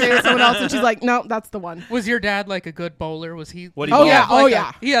bowling. with on a someone date with someone else, and she's like, "No, that's the one." else. Was your dad like a good bowler? Was he? What do he you Oh, bowl? yeah. had like Oh, a-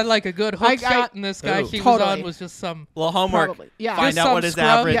 yeah. He had like a good hook I- shot, and this guy Ooh. she was Totally. on was just some. Well, homework. Probably. Yeah. Find Just out some what his scrub.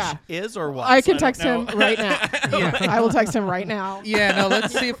 average Yeah. is or what. I can don't text him know. right now. I will text him right now. Yeah, no.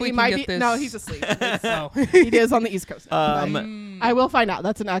 Let's see if we He can might get be. this. No, he's asleep. Oh. He is on the East Coast. Um, But- I will find out.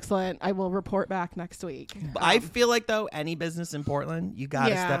 That's an excellent. I will report back next week. I feel like though any business in Portland, you got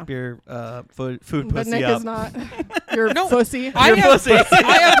to step your food But pussy Nick up. is not your pussy. I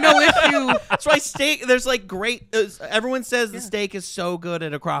have no issue. That's why steak. There's like great. Everyone says the steak is so good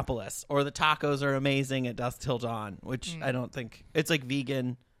at Acropolis, or the tacos are amazing at Dusk Till Dawn, which I don't think it's like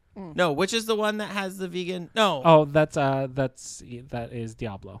vegan. No, which is the one that has the vegan? No, Oh, that is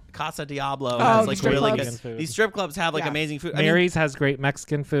Diablo. Casa Diablo Oh, has the like strip really clubs. good. Food. These strip clubs have like Yeah. amazing food. Mary's has great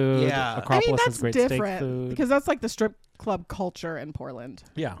Mexican food. Yeah. Acropolis that's has great steak different food. because that's like the strip club culture in Portland.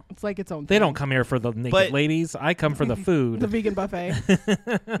 Yeah. It's like its own. They thing. don't come here for the naked But- ladies. I come for the food. The vegan buffet.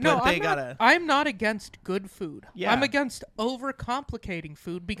 No, But they gotta. I'm not against good food. Yeah. I'm against overcomplicating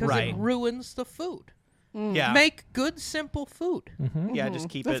food because Right. it ruins the food. Yeah, Make good, simple food. yeah. Just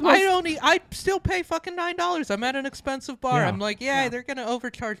keep That's it. what- I still pay fucking $9. I'm at an expensive bar. Yeah. I'm like, they're gonna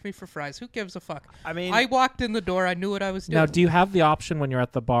overcharge me for fries. Who gives a fuck? I mean, I walked in the door. I knew what I was doing. Now, do you have the option when you're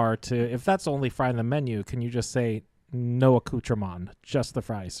at the bar to, if that's the only fry in the menu, can you just say no accoutrement, just the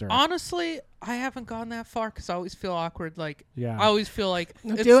fries, sir? Honestly, I haven't gone that far because I always feel awkward. Like, Yeah. I always feel like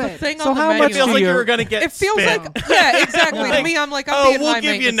No, it's do the it. thing So on the how menu. it feels do like you- you were gonna get. It feels spit. like, yeah, exactly. Like, to me, I'm like, I'm oh, being we'll high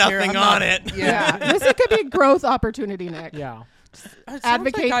give you maintenance here. nothing I'm on not- it. Yeah. This could be a growth opportunity, Nick. Yeah. It sounds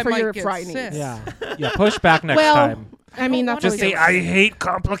Advocate like I for might your get fry needs. sick. Yeah. Yeah. Push back next Well, time. I mean, that's Just always say, good. I hate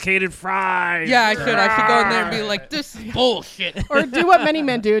complicated fries. Yeah, I should go in there and be like, this is bullshit. Or do what many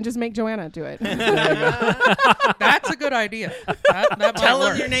men do and just make Joanna do it. That's a good idea. That might Tell work.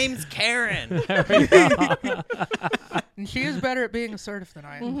 them your name's Karen. And she is better at being assertive than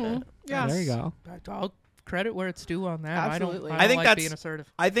I am. Yeah. There you go. I'll credit where it's due on that. Absolutely. I don't I think like that's- being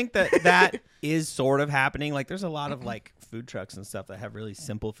assertive. I think that is sort of happening. Like, there's a lot of like food trucks and stuff that have really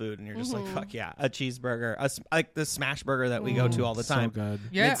simple food, and you're just like, fuck yeah, a cheeseburger, like the smash burger that we go to all the So time. good.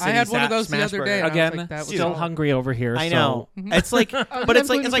 Yeah, Mid-City I had one of those the smash other burger. day. and I was Again, like, that was still solid. hungry over here. I so- know. It's like, but it's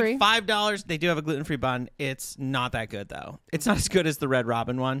like gluten-free? $5. They do have a gluten-free bun. It's not that good though. It's not as good as the Red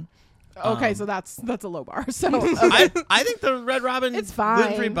Robin one. Okay, so that's a low bar. So I think the Red Robin It's fine.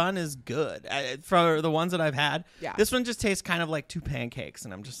 gluten-free bun is good for the ones that I've had. Yeah. This one just tastes kind of like two pancakes,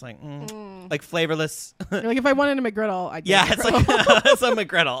 and I'm just like, like flavorless. like if I wanted a McGriddle, I'd Yeah, get it's a like McGriddle. it's a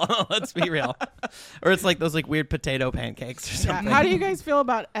McGriddle. Let's be real. Or it's like those like weird potato pancakes or Yeah. something. How do you guys feel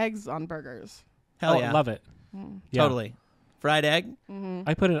about eggs on burgers? Hell Oh, yeah, love it. Yeah. totally. Fried egg.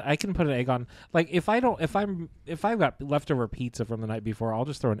 I can put an egg on. Like if I've got leftover pizza from the night before, I'll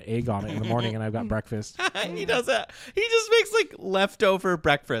just throw an egg on it in the morning, and I've got breakfast. He does that. He just makes like leftover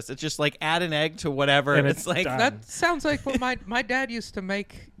breakfast. It's just like add an egg to whatever. And It's it's like done. That sounds like what my dad used to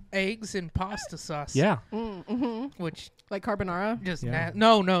make eggs in pasta sauce. Yeah. Which Like carbonara? just Yeah.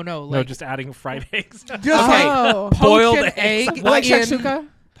 no. Like, No, just adding fried eggs. just Okay. Oh. like Boiled poach an eggs. egg Like in, shakshuka?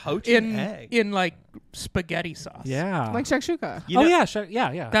 poaching egg. in like spaghetti sauce. Yeah. Like shakshuka. You know-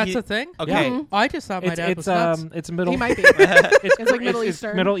 yeah. That's You- a thing. Okay. Mhm. I just thought my dad was nuts. It's middle. He might be. It's like Middle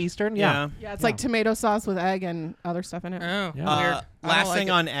Eastern. Middle Eastern. Yeah. Yeah, it's like tomato sauce with egg and other stuff in it. Oh, Yeah. weird. I don't Last like thing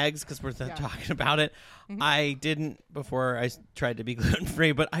it. on eggs, because we're talking about it. I didn't before I tried to be gluten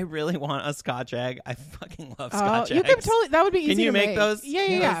free, but I really want a Scotch egg. I fucking love Scotch you eggs. could totally. That would be easy. Can you to make those?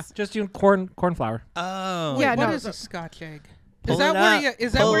 Yeah. Just doing corn flour. Oh, Yeah, What no, is so- a Scotch egg? Pull Is that it where up. you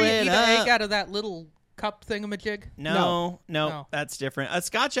Pull eat it an up. egg out of that little cup thingamajig? No, No. that's different. A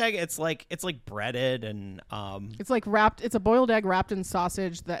Scotch egg, it's like breaded and It's like wrapped. It's a boiled egg wrapped in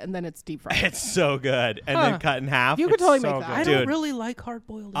sausage, and then it's deep fried. it's so good, and Huh. then cut in half. You could totally so make that. I Dude. don't really like hard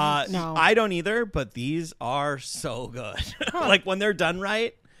boiled eggs. No. I don't either, but these are so good. Like when they're done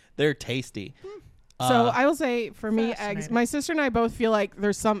right, they're tasty. So I will say, for me, eggs. Fascinating. My sister and I both feel like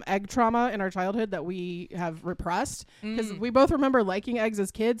there's some egg trauma in our childhood that we have repressed because we both remember liking eggs as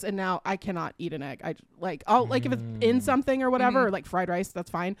kids, and now I cannot eat an egg. I'll like if it's in something or whatever, or like fried rice,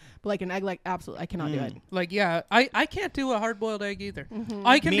 that's fine. But like an egg, like absolutely, I cannot do it. Like, yeah, I can't do a hard boiled egg either.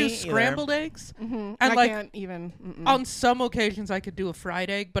 I can Me do either. scrambled eggs, And and I like can't even. on some occasions I could do a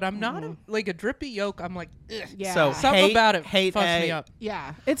fried egg, but I'm not like a drippy yolk. I'm like, ugh. Yeah. So Something hate, about it hate fucks egg. me up.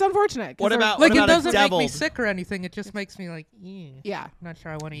 Yeah, it's unfortunate. 'cause What they're- about Like, it a doesn't make me deviled? sick or anything. It just makes me like, Yeah, not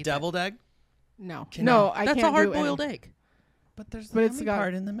sure I want to eat Deviled egg? no, Can no, I- I that. That's can't a do hard boiled any- egg But there's But the it's yummy got-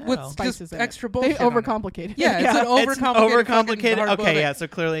 part in the middle. with Spices just in it. extra They bullshit. on it. overcomplicate. Yeah, it's an It's overcomplicated. overcomplicated. fucking hard-boiled Okay, egg. yeah. So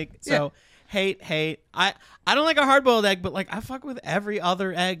clearly, so hate. I don't like a hard-boiled egg, but like I fuck with every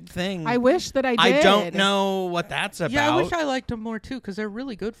other egg thing. I wish that I did. I don't know what that's about. Yeah, I wish I liked them more too because they're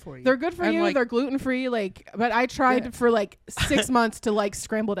really good for you. They're good for And, you. like, They're gluten free. Like, but I tried for like 6 months to like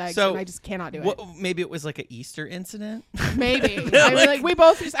scrambled eggs, So, and I just cannot do it. Maybe it was like an Easter incident. Maybe. I mean, like we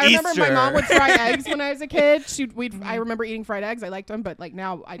both. I remember my Easter. mom would fry eggs when I was a kid. I remember eating fried eggs. I liked them, but like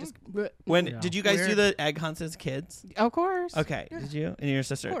now I just. Did you guys do Weird. the egg hunts as kids? Of course. Okay, did you and your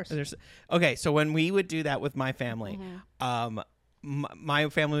sister? Of course. Okay, so when we would do that with my family, my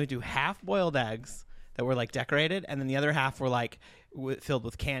family would do half-boiled eggs that were like decorated, and then the other half were like filled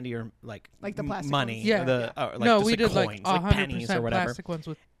with candy or like the plastic money. ones. Yeah. Or, like, no, just we like did coins, like like pennies or 100% whatever. plastic ones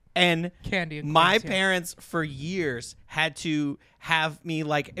with And candy. And my coins, yeah. parents for years had to have me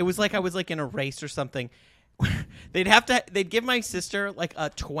like it was like I was like in a race or something. They'd give my sister like a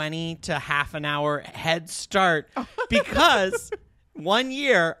 20 to half an hour head start because one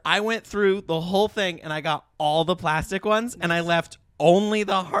year I went through the whole thing and I got all the plastic ones and I left only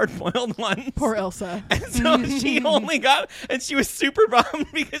the hard-boiled ones. Poor Elsa. And so she only got, and she was super bummed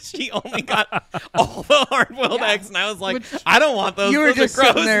because she only got all the hard-boiled eggs. And I was like, I don't want those. You were Those just are gross.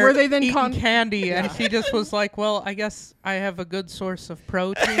 sitting there Were they then eating candy, and she just was like, "Well, I guess I have a good source of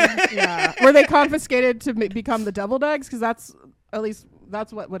protein." Yeah. Were they confiscated to become the deviled eggs? Because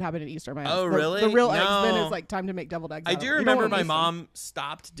that's what would happen at Easter. Oh, really? The real eggs. No. Then it's like time to make deviled eggs. I out. do You don't remember want my to waste them. mom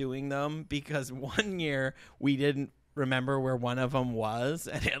stopped doing them because one year we didn't remember where one of them was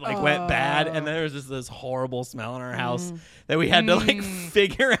and it like went bad and there was just this horrible smell in our house that we had to like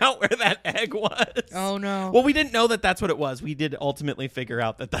figure out where that egg was. Oh no! Well, we didn't know that that's what it was. We did ultimately figure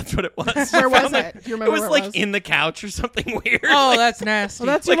out that that's what it was. Where was Found it? Do you remember it was where it like was? in the couch or something weird. Oh, Like, that's nasty.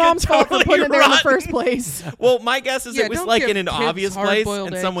 Well, that's like your a mom's fault for totally putting it there in the rotten- first place. well, my guess is Yeah, it was don't like give in an kids obvious place hard-boiled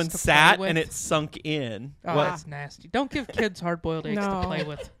and eggs someone to play sat with. and it sunk in. Oh, What? that's nasty. Don't give kids hard-boiled eggs to No. play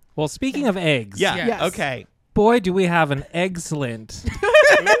with. Well, speaking of eggs, Yeah. Yes. Okay. boy, do we have an excellent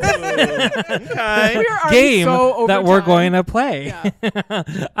Okay. We are already game so over that we're time. going to play. Yeah.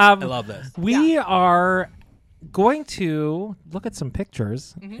 I love this. We are going to look at some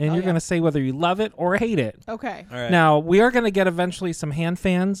pictures, and you're going to say whether you love it or hate it. Okay. All right. Now, we are going to get eventually some hand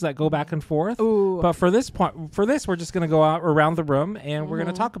fans that go back and forth. Ooh. But for this we're just going to go out around the room and we're going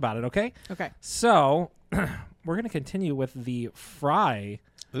to talk about it, okay? Okay. So, we're going to continue with the fry.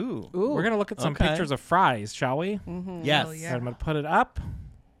 Ooh. Ooh. We're going to look at some Okay. pictures of fries, shall we? Yes. Hell yeah. So I'm going to put it up.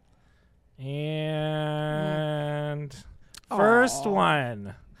 And first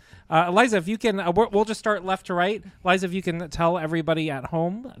one. Eliza, if you can, we'll just start left to right. Eliza, if you can tell everybody at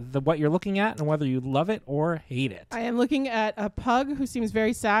home what you're looking at and whether you love it or hate it. I am looking at a pug who seems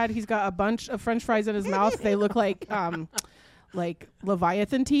very sad. He's got a bunch of French fries in his mouth. They look like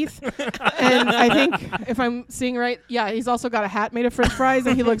Leviathan teeth. And I think if I'm seeing right, yeah, he's also got a hat made of French fries,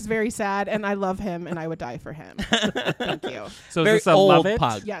 and he looks very sad. And I love him, and I would die for him. Thank you. So Very is this a old love it?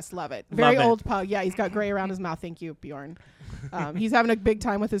 pug. Yes, love it. Very Love it. old pug. Yeah, he's got gray around his mouth. Thank you, Bjorn. He's having a big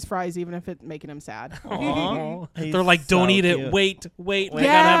time with his fries, even if it's making him sad. Aw. He's They're like, don't so eat cute. it. Wait. We gotta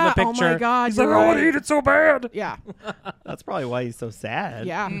Yeah, have the oh my picture. God, He's like, you're I want to right. eat it so bad. Yeah, That's probably why he's so sad.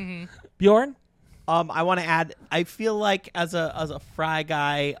 yeah. Bjorn? I want to add. I feel like as a fry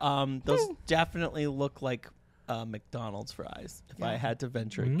guy, those definitely look like McDonald's fries. If I had to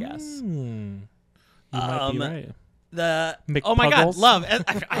venture a guess, You might be right. oh my god, McPuggles? love!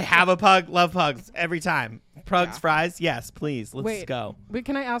 I have a pug. Love pugs every time. Pugs fries, yes, please. Let's Wait, go. Wait,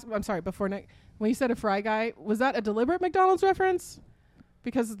 can I ask? I'm sorry. Before Nick, when you said a fry guy, was that a deliberate McDonald's reference?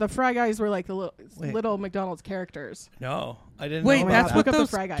 Because the fry guys were like the little McDonald's characters. No, I didn't. Wait, know that's that's about what Look up the those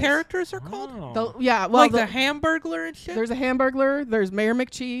Fry Guys. characters are called? Oh. Yeah, well, Like the Hamburglar and shit? there's a Hamburglar. There's Mayor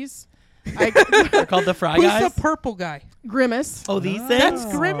McCheese. that. They're called the fry Who's guys. the purple guy? Grimace. Oh, these things. That's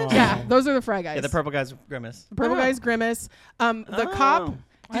Grimace? Yeah, those are the fry guys. Yeah, the purple guys. Grimace. The purple guy's Grimace. The cop.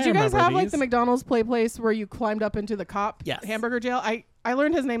 I Did you guys remember have like these. the McDonald's play place where you climbed up into the cop Yes. hamburger jail? I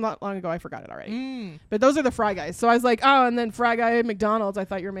learned his name not long ago. I forgot it already. Mm. But those are the fry guys. So I was like, oh, and then fry guy at McDonald's. I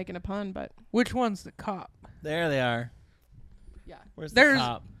thought you were making a pun, but Which one's the cop? There they are. yeah. Where's There's the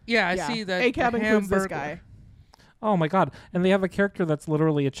top? Yeah, I Yeah. see that. A-cab the includes this Hamburglar. guy. Oh my god! And they have a character that's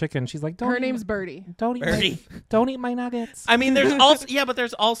literally a chicken. She's like, Her name's Birdie. don't eat Birdie. don't eat my nuggets. I mean, there's also but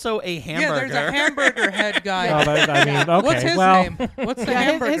there's also a Yeah, hamburger. there's a hamburger head guy. Oh, I mean, okay. What's his well, name? What's the Yeah,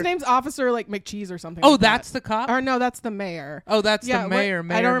 hamburger? his name's Officer like McCheese or something. Oh, like that. that's the cop? Or no, that's the mayor. Oh, that's Yeah, the what- mayor. I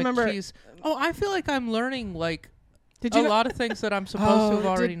Mayor don't remember- McCheese. Oh, I feel like I'm learning like Did a you know- lot of things that I'm supposed to have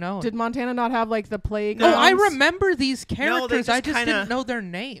already did, known. Did Montana not have like the plague? Oh, I remember these they characters. I just just kinda- didn't know their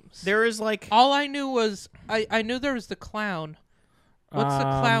names. There is like All I knew was I knew there was the clown. What's the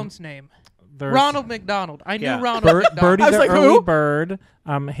clown's name? there's Ronald McDonald. I knew Yeah. Ronald McDonald. Birdie I was the like, Early who? Bird,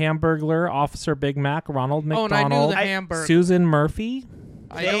 Hamburglar, Officer Big Mac, Ronald Oh, McDonald, and I knew the Hamburger. Susan Murphy.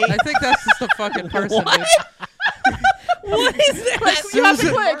 I think that's just a fucking person. Dude. What is that? You have to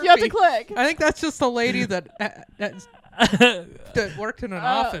Susan click. You have to Murphy. click. I think that's just a lady that worked in an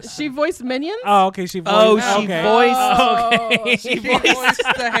office. She voiced Minions. Oh, okay. She voiced. Oh, she okay. voiced. Oh. She She voiced. voiced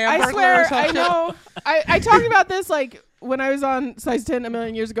the I Hamburger. swear, or some I shit. know. I talked about this like when I was on Size 10 a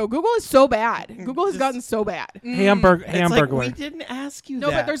million years ago. Google is so bad. Google has gotten so bad. Hamburger. It's like, we Hamburglar. didn't ask you No,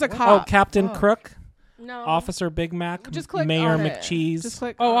 that. but there's a What? cop. Oh, Captain Crook, No. Officer Big Mac, Just click Mayor on it. McCheese. Just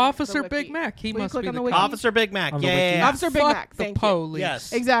click Oh, on Officer the Big wiki. Mac. He Will you must click be on the the wiki? cop. Officer Big Mac. On the Yeah, wiki. yeah, yeah. Officer Big Fuck Mac. the Thank you. police.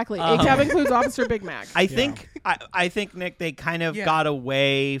 Yes. Exactly. Um, A tab includes Officer Big Mac. I think I think Nick, they kind of Yeah. got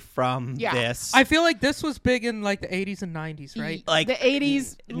away from Yeah. this. I feel like this was big in like the 80s and 90s, right? like the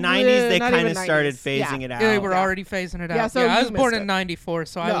 80s, 90s. They not kind even of started 90s. phasing Yeah. it out. They were Yeah. already phasing it out. Yeah, so I you was born missed in it. '94,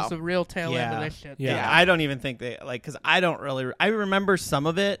 so I No. was the real tail end of Yeah. this shit. Yeah. I don't even think they like because I don't really. I remember some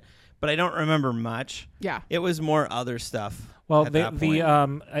of it, but I don't remember much. Yeah. It was more other stuff. Well, at the that the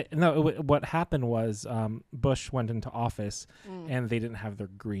point. what happened was Bush went into office and they didn't have their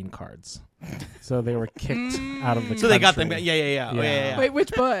green cards, so they were kicked out of the. So they got them. country. Yeah. Oh, Yeah. yeah. Wait,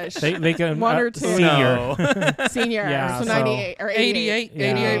 which Bush? They can One or two? senior. No. Senior. Yeah, so so- 98 or 88.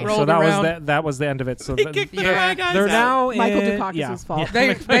 88 rolled so that around. was that was the end of it. So They kicked the Fry Guys they're out. now Michael in, Dukakis' yeah. fault.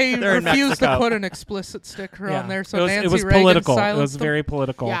 Yeah. They They're in refused to Mexico. put an explicit sticker Yeah. on there, so it was, Nancy it was Reagan political. It silenced was them. very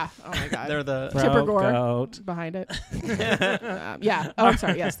political. Yeah. Oh my God. They're the. Throat Chipper Gore. goat. Behind it. Yeah. Oh, I'm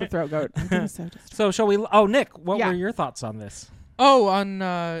sorry. Yes, the throat goat. I'm being so distracted. So shall we? Oh, Nick, what Yeah. were your thoughts on this? Oh, on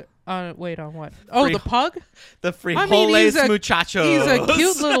wait, on what? Oh, Free- the pug? The I mean, he's frijoles a- muchachos. He's a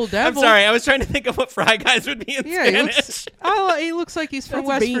cute little I'm devil. sorry. I was trying to think of what Fry Guys would be in Yeah, he Spanish. looks like he's from That's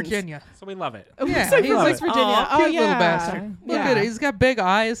West beans. Virginia. So we love it. It Yeah, looks like he's from like- West Virginia. Aw, Oh, Cute yeah. little bastard. Look Yeah. at it. He's got big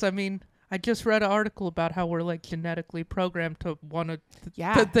eyes. I mean, I just read an article about how we're like genetically programmed to want to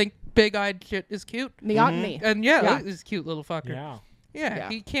Yeah. think big-eyed shit is cute. Neoteny. And yeah, Yeah. look at this cute little fucker. Yeah. Yeah, Yeah.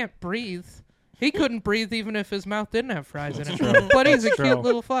 he can't breathe. He couldn't breathe even if his mouth didn't have fries in it. true. But he's a That's cute true.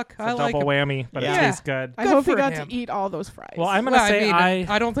 little fuck. It's I a like double him. whammy, but Yeah. it tastes good. I Good hope he for got him. to eat all those fries. Well, I'm gonna Well, say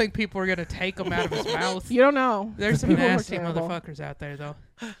I don't think people are gonna take him out of his mouth. You don't know. There's some People are nasty terrible. motherfuckers out there, though.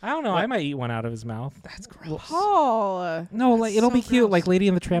 I don't know. I might eat one out of his mouth. That's gross. Paul. No, like it'll so be cute, gross. like Lady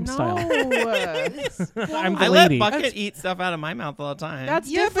in the Tramp No. style. I'm the I let lady. Bucket eat stuff out of my mouth all the time. That's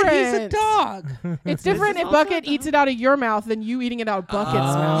Yeah, different. but he's a dog. It's different if also Bucket a eats it out of your mouth than you eating it out of Bucket's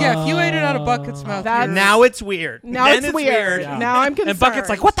mouth. Yeah, if you ate it out of Bucket's mouth, That- you're- now it's weird. Now Then it's weird. Yeah. Now I'm concerned. And Bucket's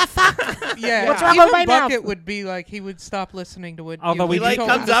like, what the fuck? yeah. What's wrong Even with my mouth? Bucket would be like, he would stop listening to what. Although you, we when you do- told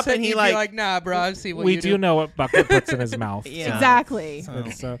comes him to up sit, and he he'd be like- like, nah, bro, I see what We you do know what Bucket puts in his mouth. Yeah. Exactly. So-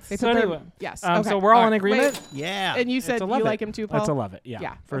 So, They so put their- anyway, yes. so Okay. we're all in Wait, agreement. Yeah. And you It's said a you love it. like him too, Paul? That's a love it. Yeah,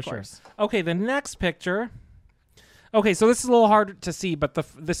 Yeah, for of sure. course. Okay, the next picture. Okay, so this is a little hard to see, but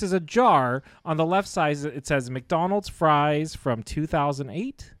this is a jar. On the left side, it says McDonald's fries from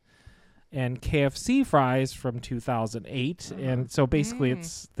 2008 and KFC fries from 2008. And so basically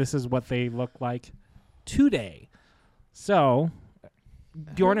this is what they look like today. So,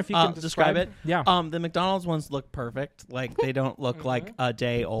 Bjorn, if you can describe it. Yeah. The McDonald's ones look perfect. Like they don't look like a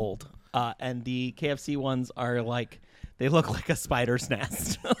day old. And the KFC ones are like they look like a spider's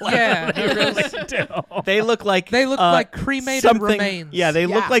nest. Like, Yeah, they they're really do. They look like They look like cremated something- remains. Yeah, they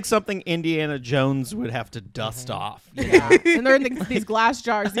Yeah. look like something Indiana Jones would have to dust off. Yeah. And they're in these glass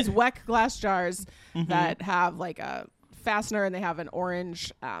jars, these Weck glass jars that have like a fastener and they have an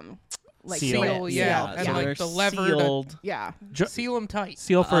orange like Seal. Seal, yeah. And so like they're the lever to sealed. yeah. seal them tight.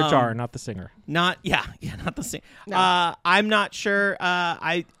 Seal for a jar, not the singer. Not not the same. No. I'm not sure.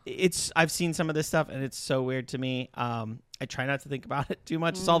 I've seen some of this stuff and it's so weird to me. I try not to think about it too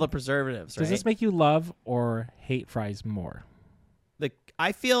much. It's all the preservatives. Does this make you love or hate fries more?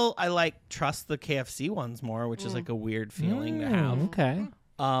 I feel I trust the KFC ones more, which is like a weird feeling to have. Okay.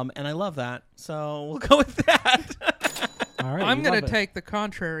 And I love that. So we'll go with that. All right. I'm you going love to it. take the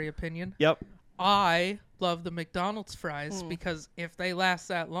contrary opinion. Yep. I love the McDonald's fries because if they last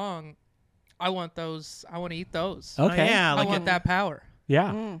that long, I want those. I want to eat those. Okay. yeah. I Like want that power.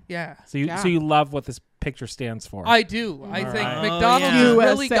 Yeah. Yeah. So you Yeah. so you love what this picture stands for. I do. I All think right. McDonald's Oh, yeah.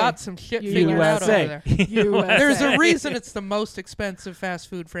 really USA. got some shit figured out over USA. there. USA. There's a reason it's the most expensive fast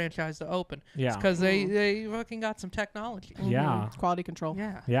food franchise to open. Yeah. It's because they fucking got some technology. Yeah. Quality control.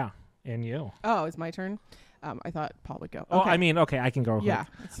 Yeah. Yeah. And you. Oh, it's my turn. I thought Paul would go. Oh, Okay. I mean, okay, I can go. yeah.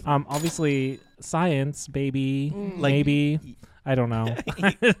 Quick. Obviously, science, baby, Like- maybe. I don't know.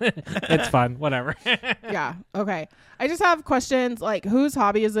 It's fun. Whatever. Yeah. Okay. I just have questions like, whose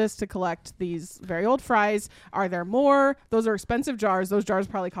hobby is this to collect these very old fries? Are there more? Those are expensive jars. Those jars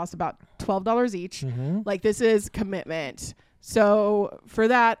probably cost about $12 each. Like, this is commitment. So for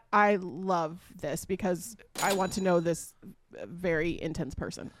that, I love this because I want to know this very intense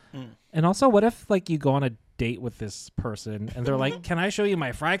person. And also, what if like you go on a date with this person and they're like, "Can I show you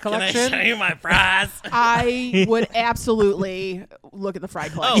my fry collection?" Can I show you my fries? I would absolutely look at the fry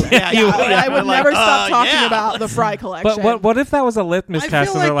collection. yeah, you would. I would Like, never stop talking yeah. about the fry collection. But what if that was a litmus I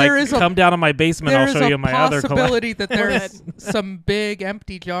test feel and they're like there like, is a- "Come down to my basement, I'll show you my other collection." possibility that there's some big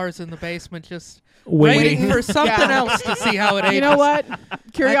empty jars in the basement just Waiting. waiting for something Yeah. else to see how it ages. You know what?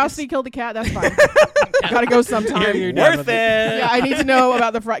 Curiosity killed the cat. That's fine. Gotta go sometime. You're done Worth with it. Yeah, I need to know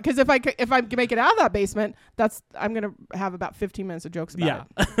about the fry because if I make it out of that basement, I'm gonna have about 15 minutes of jokes about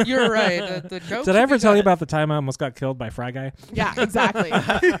Yeah. it. You're right. The jokes Did I ever would be tell you good. about the time I almost got killed by Fry Guy? Yeah, exactly.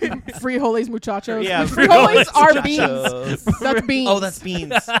 Frijoles muchachos. Yeah, frijoles are muchachos. beans. That's beans. Oh, that's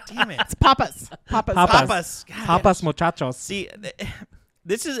beans. Damn it. It's papas. Papas. Papas. God, Papas muchachos. See,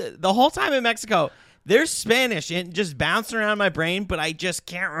 this is the whole time in Mexico. There's Spanish and just bouncing around my brain, but I just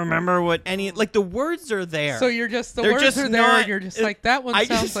can't remember what any like the words are there. So you're just the They're words just are there. not- And you're just like that one I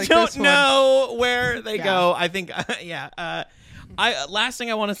sounds just like don't this one. know where they Yeah. go. I think, yeah. Last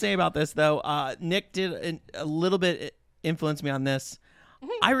thing I want to say about this though, Nick did a little bit influence me on this.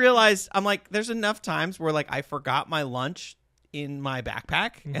 I realized I'm like, there's enough times where like I forgot my lunch in my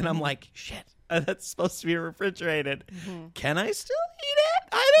backpack, and I'm like, shit. That's supposed to be refrigerated. Can I still eat it?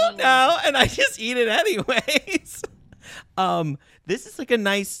 I don't know. And I just eat it anyways. This is like a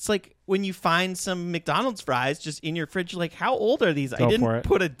nice, it's like when you find some McDonald's fries just in your fridge, you're like, how old are these? Go I for didn't it.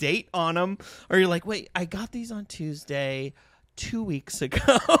 put a date on them. Or you're like, wait, I got these on Tuesday 2 weeks ago.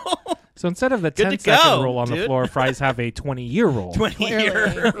 So instead of the Good 10-second to go, rule on the dude. floor, fries have a 20-year rule.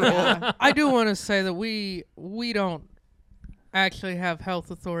 20-year. Yeah. I do want to say that we don't actually have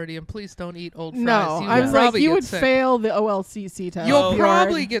health authority, and please don't eat old fries. No, You I would was like, probably you get would sick. fail the OLCC test. You'll You'd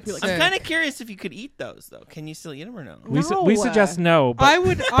probably be get like, sick. I'm kind of curious if you could eat those, though. Can you still eat them or no? We No. suggest no. But, I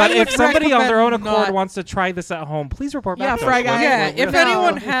would. but I would if somebody on their own recommend accord not- wants to try this at home, please report Yeah, back to Fry us. Guy. Yeah, We're if no.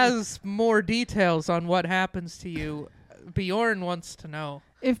 anyone has more details on what happens to you, Bjorn wants to know.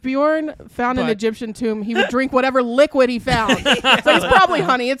 If Bjorn found an But- Egyptian tomb, he would drink whatever liquid he found. So it's probably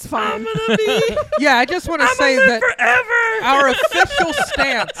honey. It's fine. Yeah, I just want to say that forever. our official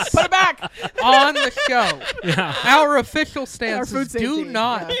stance Put it back. on the show, Yeah. our official stance food is do safety,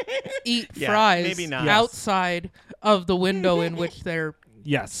 not yeah. eat Yeah, fries maybe not. outside of the window in which they're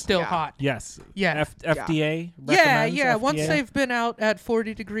Yes. still Yeah. hot. Yes. Yeah. FDA. Yeah, recommends yeah. Once FDA. they've been out at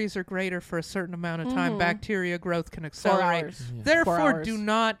 40 degrees or greater for a certain amount of time, bacteria growth can accelerate. hours. Therefore, 4 hours. do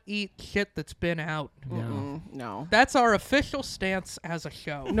not eat shit that's been out. Yeah. No. That's our official stance as a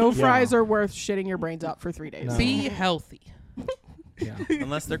show. No Yeah. fries are worth shitting your brains out for 3 days. No. Be healthy. Yeah.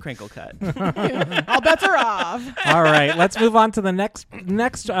 Unless they're crinkle cut. All bets are off. All right, let's move on to the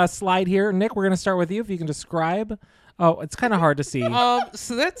next slide here. Nick, we're going to start with you. If you can describe. Oh, it's kind of hard to see.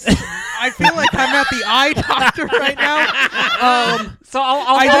 So that's. I feel like I'm at the eye doctor right now. So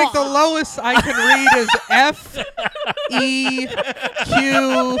I'll I think the lowest I can read is F E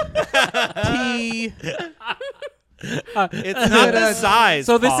Q T. It's not the size.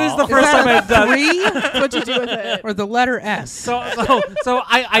 So this is Paul. the first time I've done. Three That's what you do with it. or the letter S. So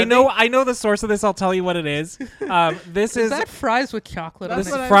I know the source of this. I'll tell you what it is. This Is is that fries with chocolate on That's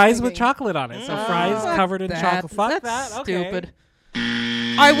this it? what I was fries with thinking. chocolate on it. So fries Fuck covered in that. chocolate. Fuck That's that. Okay. stupid.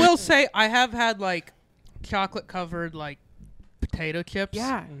 I will say I have had like chocolate covered like potato chips.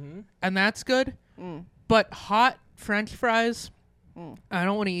 Yeah. And that's good. But hot French fries, I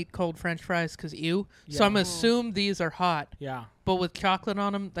don't want to eat cold French fries because ew. So I'm assume these are hot. Yeah. But with chocolate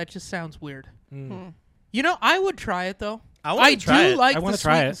on them, that just sounds weird. You know, I would try it though. I wanna try do it. like I the wanna sweet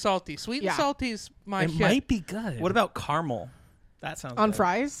try and it. salty. Sweet Yeah. and salty's my It shit. might be good. What about caramel? That sounds On good.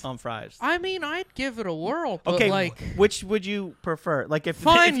 fries? On fries. I mean, I'd give it a whirl, but Okay, like, which would you prefer? Like if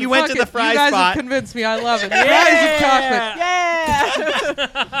fine. if you went to fuck the it. fry you guys spot, have convinced me. I love it. Fries with chocolate.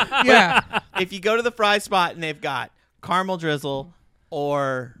 Yeah. Yeah. if you go to the fry spot and they've got caramel drizzle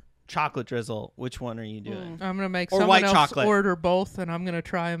or chocolate drizzle, which one are you doing? I'm gonna make Or someone white else chocolate. order both, and I'm gonna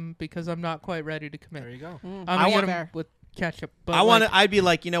try them because I'm not quite ready to commit. There you go. I'm I gonna want- get them with ketchup. But I want like, to. I'd be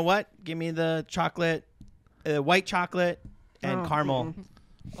like, you know what? Give me the chocolate, white chocolate, and Oh, caramel.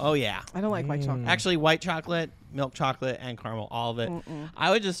 Oh yeah. I don't like white chocolate. Actually, white chocolate, milk chocolate, and caramel, all of it. I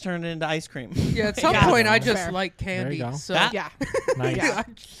would just turn it into ice cream. Yeah, at some Yeah. point, I just Fair. like There you candy. go. So That- Yeah. Nice. I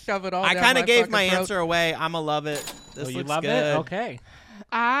shove it all. I down kind my of gave fucking my throat. answer away. I'm a love it. This Oh, you looks love good. it? Okay.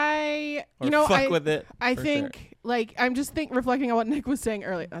 Fuck with it. I for think sure. like I'm just reflecting on what Nick was saying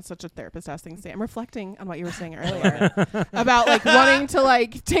earlier. That's such a therapist ass thing to say. I'm reflecting on what you were saying earlier about like wanting to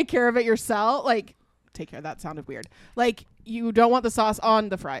like take care of it yourself. Like take care. That sounded weird. Like you don't want the sauce on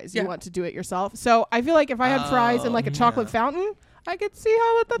the fries. You want to do it yourself. So I feel like if I had fries in like a chocolate fountain, I could see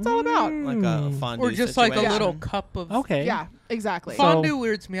how that's all about. Like a fondue Or just situation. like a little cup of. Okay. Yeah, exactly. Fondue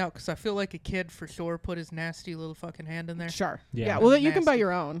weirds me out because I feel like a kid for sure put his nasty little fucking hand in there. Sure. Yeah. Yeah. Well, you can buy Nasty.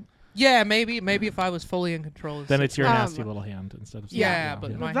 your own. Yeah, maybe if I was fully in control. Of Then it's your Um, nasty little hand instead of yeah,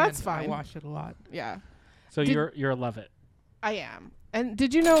 but my That's hand, fine. I wash it a lot. Yeah, So Did- you're a love it. I am. And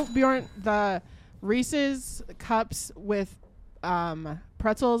did you know, Bjorn, the Reese's cups with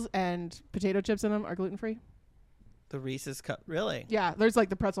pretzels and potato chips in them are gluten free? The Reese's cup. Really? Yeah, there's like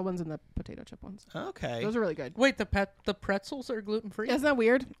the pretzel ones and the potato chip ones. Okay. Those are really good. Wait, the pretzels are gluten free? Isn't that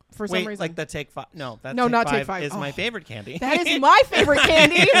weird? For some Wait, reason. like the Take Five? No, that's No, Take not Five Take Five. is my Oh. favorite candy. That is my favorite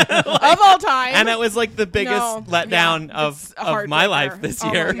candy of all time. And it was like the biggest No, letdown yeah, of it's a my heartbreaker. life this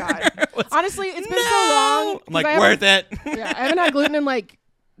Oh year. my God. Was- Honestly, it's been so long. I'm like, 'cause I worth haven't- it. Yeah, I haven't had gluten in like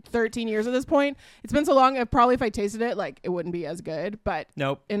 13 years at this point. It's been so long. Probably if I tasted it, like it wouldn't be as good. But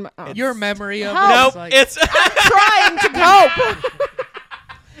Nope. in my, Your memory of Help. it Nope. is like, It's trying to cope.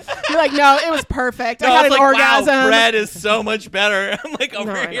 You're like, no, it was perfect. I no, had it's an like, orgasm. wow, bread is so much better. I'm like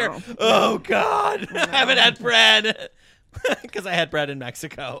over No, I here. know. Oh God, I haven't had bread because I had bread in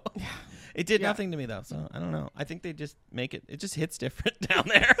Mexico. It did nothing to me though, so I don't know. I think they just make it. It just hits different down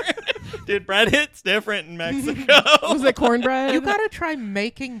there. Dude, bread hits different in Mexico. Was it cornbread? you gotta try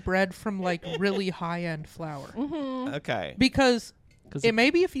making bread from like really high end flour Okay. because 'Cause it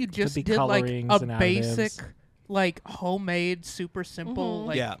maybe if you just be did like colorings a and basic additives. like homemade super simple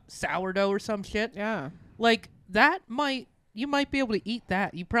like Yeah. sourdough or some shit Yeah. like that you might be able to eat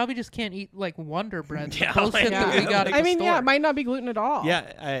that. You probably just can't eat like Wonder Bread. Yeah, The bullshit like- that we got at I the mean, store. yeah, it might not be gluten at all.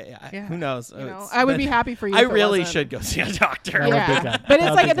 Yeah, Yeah. who knows? You know, It's I would been- be happy for you. I if it really wasn't. should go see a doctor. That would be Yeah, good. but That it's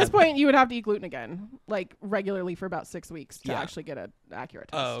would like be at this good. point you would have to eat gluten again, like regularly for about 6 weeks to Yeah. actually get an accurate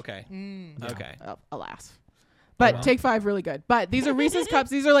test. Oh, okay. Mm. Okay. Alas. But well. Take Five really good. But these are Reese's cups.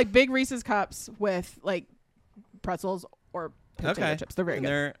 These are like big Reese's cups with like pretzels or potato Okay. chips. They're very And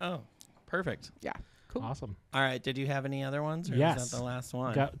good. they're perfect. Yeah. Cool. Awesome. All right. Did you have any other ones? Or Yes. Was that the last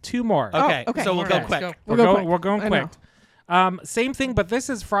one? Got two more. Okay. okay. So we'll All go right, quick. let's go. We're We'll go going. quick. We're going I quick. know. Same thing, but this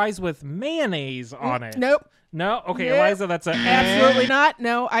is fries with mayonnaise on it. Nope. No. Okay, Nope. Eliza, that's a Absolutely not.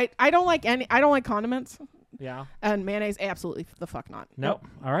 No, I don't like I don't like condiments Yeah. and mayonnaise. Absolutely the fuck not. Nope.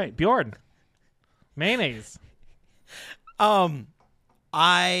 All right, Bjorn. Mayonnaise.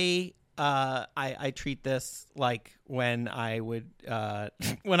 I treat this like when I would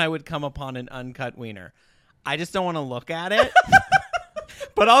come upon an uncut wiener. I just don't want to look at it,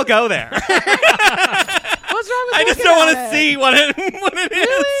 but I'll go there. What's wrong with I just looking don't want at to it? see what it is.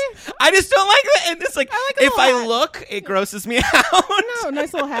 Really? I just don't like that. And it's like, I like a if little I hat. look, it grosses me out. No,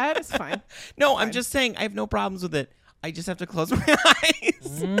 nice little hat. It's fine. No, I'm just saying I have no problems with it. I just have to close my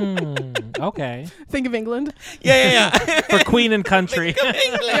eyes. Okay. Think of England. Yeah. For Queen and Country.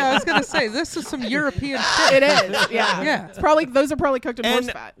 Yeah, I was gonna say this is some European shit. It is. Yeah. Yeah. It's probably those are probably cooked in horse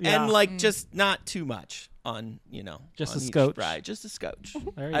and fat. Yeah. and like just not too much on Just on a each scotch. fry. Just a scotch.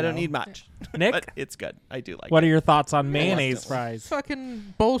 There you I don't go. need much. Nick? But it's good. I do like What it. are your thoughts on mayonnaise Less fries?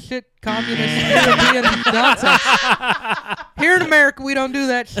 Fucking bullshit communist European nonsense. Here in America, we don't do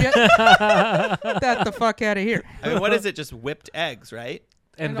that shit. Get that the fuck out of here. I mean, what is it? Just whipped eggs, right?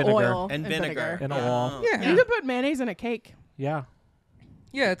 And vinegar. oil And vinegar. And oil. Yeah. You could put mayonnaise in a cake. Yeah.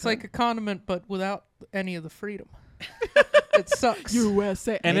 Yeah, it's like a condiment, but without any of the freedom. It sucks.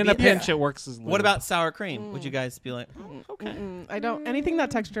 USA. And in a pinch, it works as lube. What about sour cream? Would you guys be like, okay? I don't anything that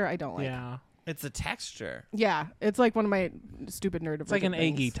texture I don't like. Yeah. It's a texture. Yeah, it's like one of my stupid nerd. It's like an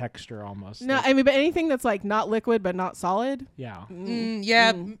eggy texture almost. No, Like- I mean, but anything that's like not liquid but not solid. yeah.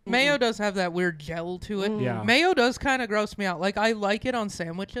 Yeah, mayo does have that weird gel to it. Yeah. Mayo does kind of gross me out. Like I like it on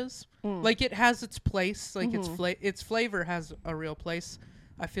sandwiches. Like it has its place. Like its flavor has a real place.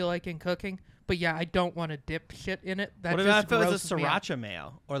 I feel like in cooking. But yeah, I don't want to dip shit in it. That What just about if it was grosses a me out. sriracha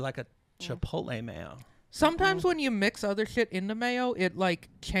mayo or like a chipotle mayo? Sometimes when you mix other shit into mayo, it like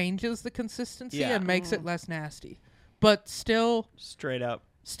changes the consistency Yeah. and makes it less nasty. But still Straight up.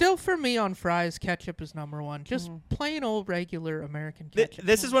 for me on fries, ketchup is number one. Just plain old regular American Th- ketchup.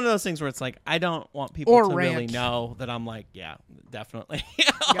 this is one of those things where it's like I don't want people Or to really ranch. know that I'm like, yeah, definitely.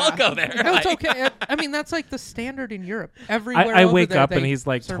 I'll go there. No, it's Like- okay. I mean, that's like the standard in Europe. Everywhere I over wake there, up they and he's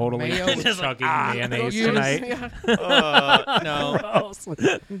like serve totally mayo. Just like, chugging mayonnaise you tonight. No. Gross. No,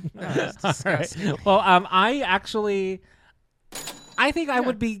 it's All right. disgusting. Well, I think I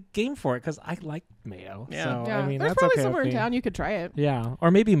would be game for it because I like mayo. Yeah. So, Yeah. I mean, There's that's probably okay somewhere with in me. town you could try it. Yeah. Or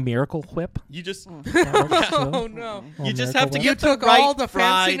maybe Miracle Whip. You just That works too. Oh no. you just have to You get the took right all the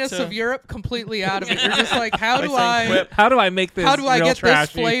fry fanciness to- of Europe completely out of it. You're just like, how by do saying I whip. How do I make this how do I real get trashy?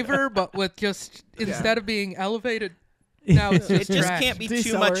 this flavor but with just instead of being elevated now it's It just just trash. can't be too much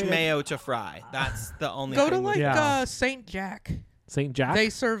Decelerated. mayo to fry. That's the only Go thing. to like Yeah. St. Jack. St. Jack? They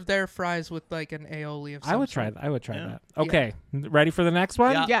serve their fries with like an aioli of some I would try sort. that. I would try Yeah. that. Okay. Ready for the next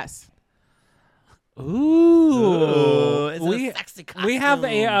one? Yeah. Yes. Ooh. it's we a sexy we have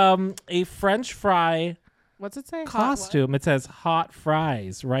costume. a French fry What's it say? costume. It says hot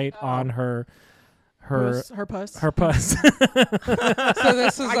fries right on her Her puss. her puss. So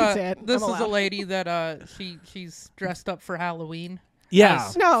this is I can say it. this I'm is a allowed. lady that she's dressed up for Halloween. Yeah.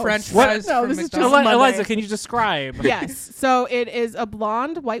 as No. French What? fries No, from this is just McDonald's. Monday. Eliza, can you describe? Yes. So it is a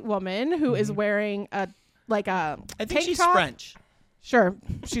blonde white woman who Mm-hmm. is wearing a I think tank she's top. French. Sure,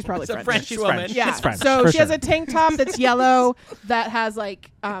 she's probably It's a French. French She's woman. French. Yeah. It's French, So for she has sure. a tank top that's yellow that has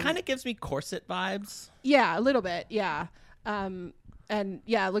like Kind of gives me corset vibes. yeah, a little bit, yeah. And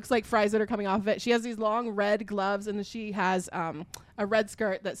yeah, it looks like fries that are coming off of it. She has these long red gloves, and then she has a red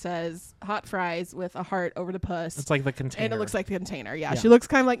skirt that says "hot fries" with a heart over the puss. It's like the container. And it looks like the container. Yeah, Yeah. she looks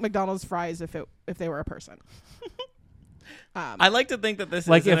kind of like McDonald's fries if they were a person. I like to think that this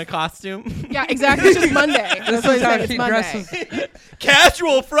Like isn't if- a costume. Yeah, exactly. It's just Monday. That's This what is I'm how saying. she It's Monday. dresses.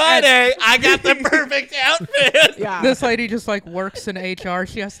 Casual Friday. I got the perfect outfit. Yeah. This lady just like works in HR.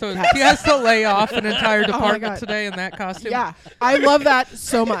 She has to lay off an entire department God. today in that costume. Yeah, I love that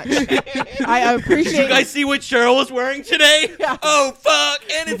so much. I Did appreciate. you guys see what Cheryl was wearing today? Yeah. Oh fuck!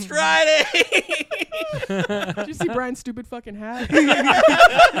 And it's Friday. Did you see Brian's stupid fucking hat?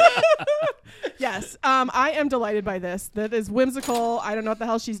 Yes, I am delighted by this. That is whimsical. I don't know what the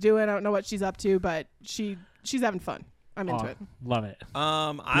hell she's doing. I don't know what she's up to, but she's having fun. I'm into it. Love it.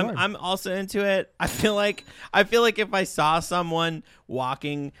 I'm also into it. I feel like if I saw someone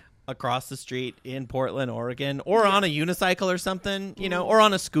walking across the street in Portland, Oregon, or on a unicycle or something, you know, or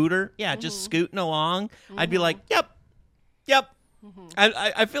on a scooter, just scooting along, I'd be like, yep.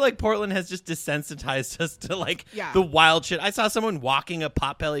 I feel like Portland has just desensitized us to like the wild shit. I saw someone walking a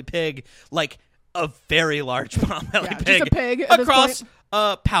potbelly pig, like a very large potbelly Yeah, just pig, a pig at this across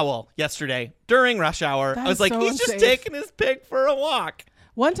point. Powell yesterday during rush hour. That I was is like, so he's just unsafe. taking his pig for a walk.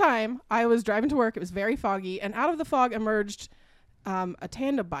 One time, I was driving to work. It was very foggy, and out of the fog emerged a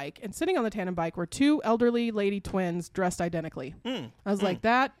tandem bike. And sitting on the tandem bike were two elderly lady twins dressed identically. I was like,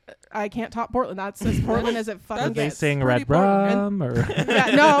 that I can't top Portland. That's as Portland as it fucking Did they gets. sing pretty Red Portland. Rum or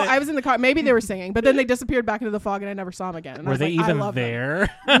Yeah, no, I was in the car. Maybe they were singing, but then they disappeared back into the fog, and I never saw them again. And I were was they like, I even love them. there?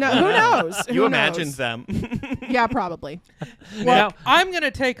 No, who knows? You Who imagined knows? them. Yeah, probably. Well, Now- I'm going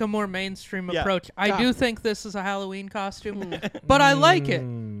to take a more mainstream Yeah. approach. I Yeah. do think this is a Halloween costume, but I like it.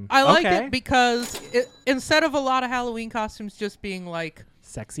 I like Okay. it because instead of a lot of Halloween costumes just being like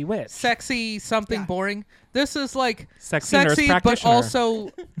Sexy witch. sexy something Yeah. boring, this is like Sexy nurse but practitioner. also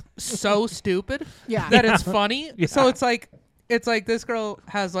so stupid Yeah. that it's funny. Yeah. So it's like this girl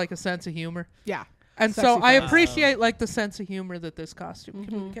has like a sense of humor. Yeah. And Sexy so I face. appreciate like the sense of humor that this costume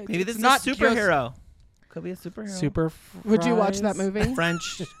communicates. Maybe this It's is not a superhero. Could be a superhero. Super. Would you watch that fries? movie?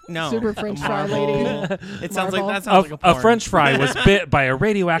 French. No. Super French fry Marvel. lady. It sounds like Marvel. that sounds like a porn. A French fry was bit by a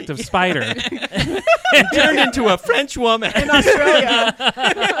radioactive spider. and turned into a French woman. In Australia.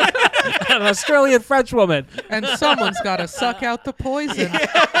 An Australian French woman. And someone's got to suck out the poison.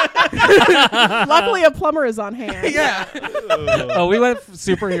 Luckily, a plumber is on hand. Yeah. Oh, we went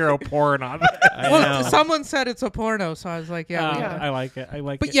superhero porn on that. I Well, know. someone said it's a porno, so I was like, yeah. Yeah. I like it. I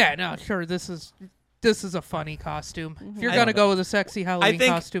like But it. yeah, no, sure. This is a funny costume. If you're I gonna love it. go with a sexy Halloween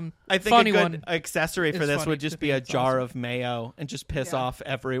think- costume, I think funny a good one. accessory for is this funny would just to be think a it's jar awesome. of mayo and just piss Yeah. off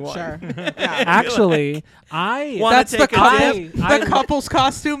everyone. Sure. Yeah. Actually, I Wanna That's the take a couple. dip? The couple's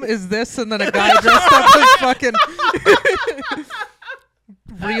costume is this, and then a guy dressed up as fucking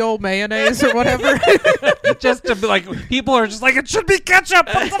real mayonnaise or whatever. just to be like, people are just like, it should be ketchup.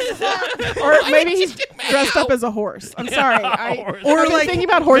 Or maybe he's dressed up as a horse. I'm sorry. horse. Or I've been like thinking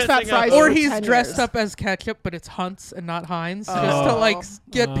about horse fat dressing up- fries. or for he's 10 dressed years. up as ketchup, but it's Hunt's and not Heinz, just Oh. to like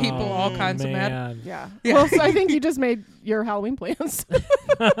get people all kinds of mad. Man. Yeah. Yeah. Well, so I think you just made your Halloween plans.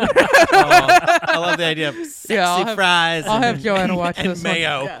 Oh, I love the idea of sexy Yeah, I'll have- fries. I'll have and- Joanna watch and this one.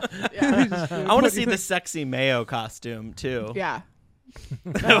 mayo. Yeah. I want to see the sexy mayo costume too. Yeah.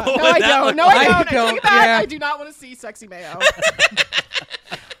 What No, would I that don't. look No, like? I don't. I I don't, take it back. yeah. I do not want to see sexy mayo.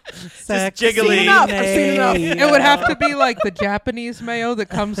 Just jiggly. Seen enough. I've seen enough. It would have to be like the Japanese mayo that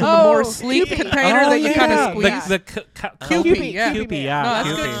comes in the Oh, more sleek Kewpie. container that you kind of squeeze. The Kewpie, yeah. Kewpie, No, yeah. that's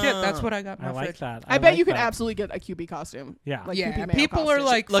Kewpie. good shit. That's what I got in my I like fridge. that. I bet like you could that. absolutely get a Kewpie costume. Yeah. Like Yeah, Kewpie mayo people costume. are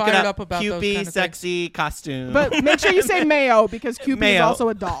like Look it fired up. up about those Kewpie kind of sexy costume. But make sure you say mayo because Kewpie is Mayo. also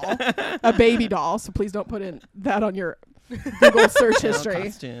a doll, a baby doll. So please don't put in that on your Google search history.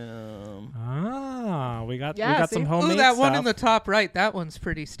 Costume. Ah, we got Yeah, some see? homemade Ooh, that one stuff. in the top right. That one's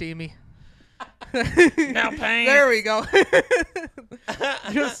pretty steamy. Now paint. There we go.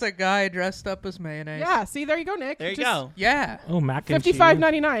 Just a guy dressed up as mayonnaise. Yeah, see, there you go, Nick. There you Just go. Yeah. Oh, mac and cheese.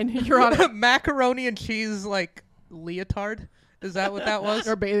 $55.99. You're on it. Macaroni and cheese like leotard. Is that what that was?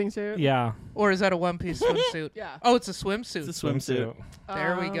 Or bathing suit. Yeah. Or is that a one-piece swimsuit? Yeah. Oh, it's a swimsuit. It's a swimsuit.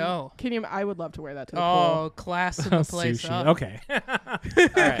 There we go. Can you? I would love to wear that to the Oh, class in the place. Sushi. Up. Okay. All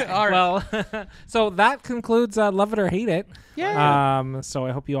right. All right. Well, so that concludes Love It or Hate It. Yeah. So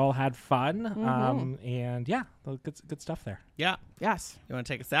I hope you all had fun. And yeah, good stuff there. Yeah. Yes. You want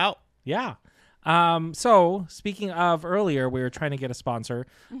to take us out? Yeah. So speaking of earlier, we were trying to get a sponsor,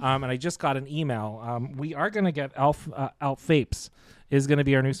 and I just got an email. We are going to get Alf Vapes is going to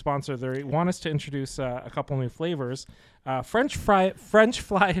be our new sponsor. They want us to introduce a couple new flavors. French fry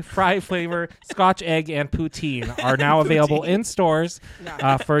flavor, Scotch egg, and poutine are now available in stores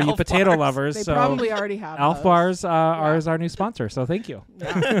for you Elf potato bars. lovers. They so probably already have Alf those. bars are our new sponsor. So thank you.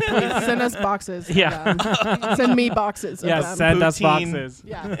 Yeah. Please send us boxes. of Yeah. them. Send me boxes. Of Yes, them. send us Poutine. boxes.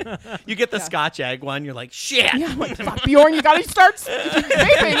 Yeah. You get the Yeah. Scotch egg one. You're like, shit. Yeah. I'm like, fuck, Bjorn, you gotta start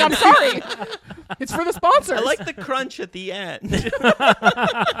vaping. I'm sorry. It's for the sponsors. I like the crunch at the end.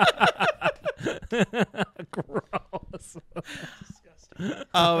 Gross.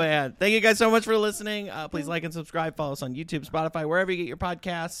 Oh, man. Thank you guys so much for listening. Please like and subscribe. Follow us on YouTube, Spotify, wherever you get your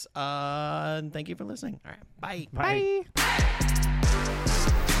podcasts. And thank you for listening. All right. Bye. Bye. Bye.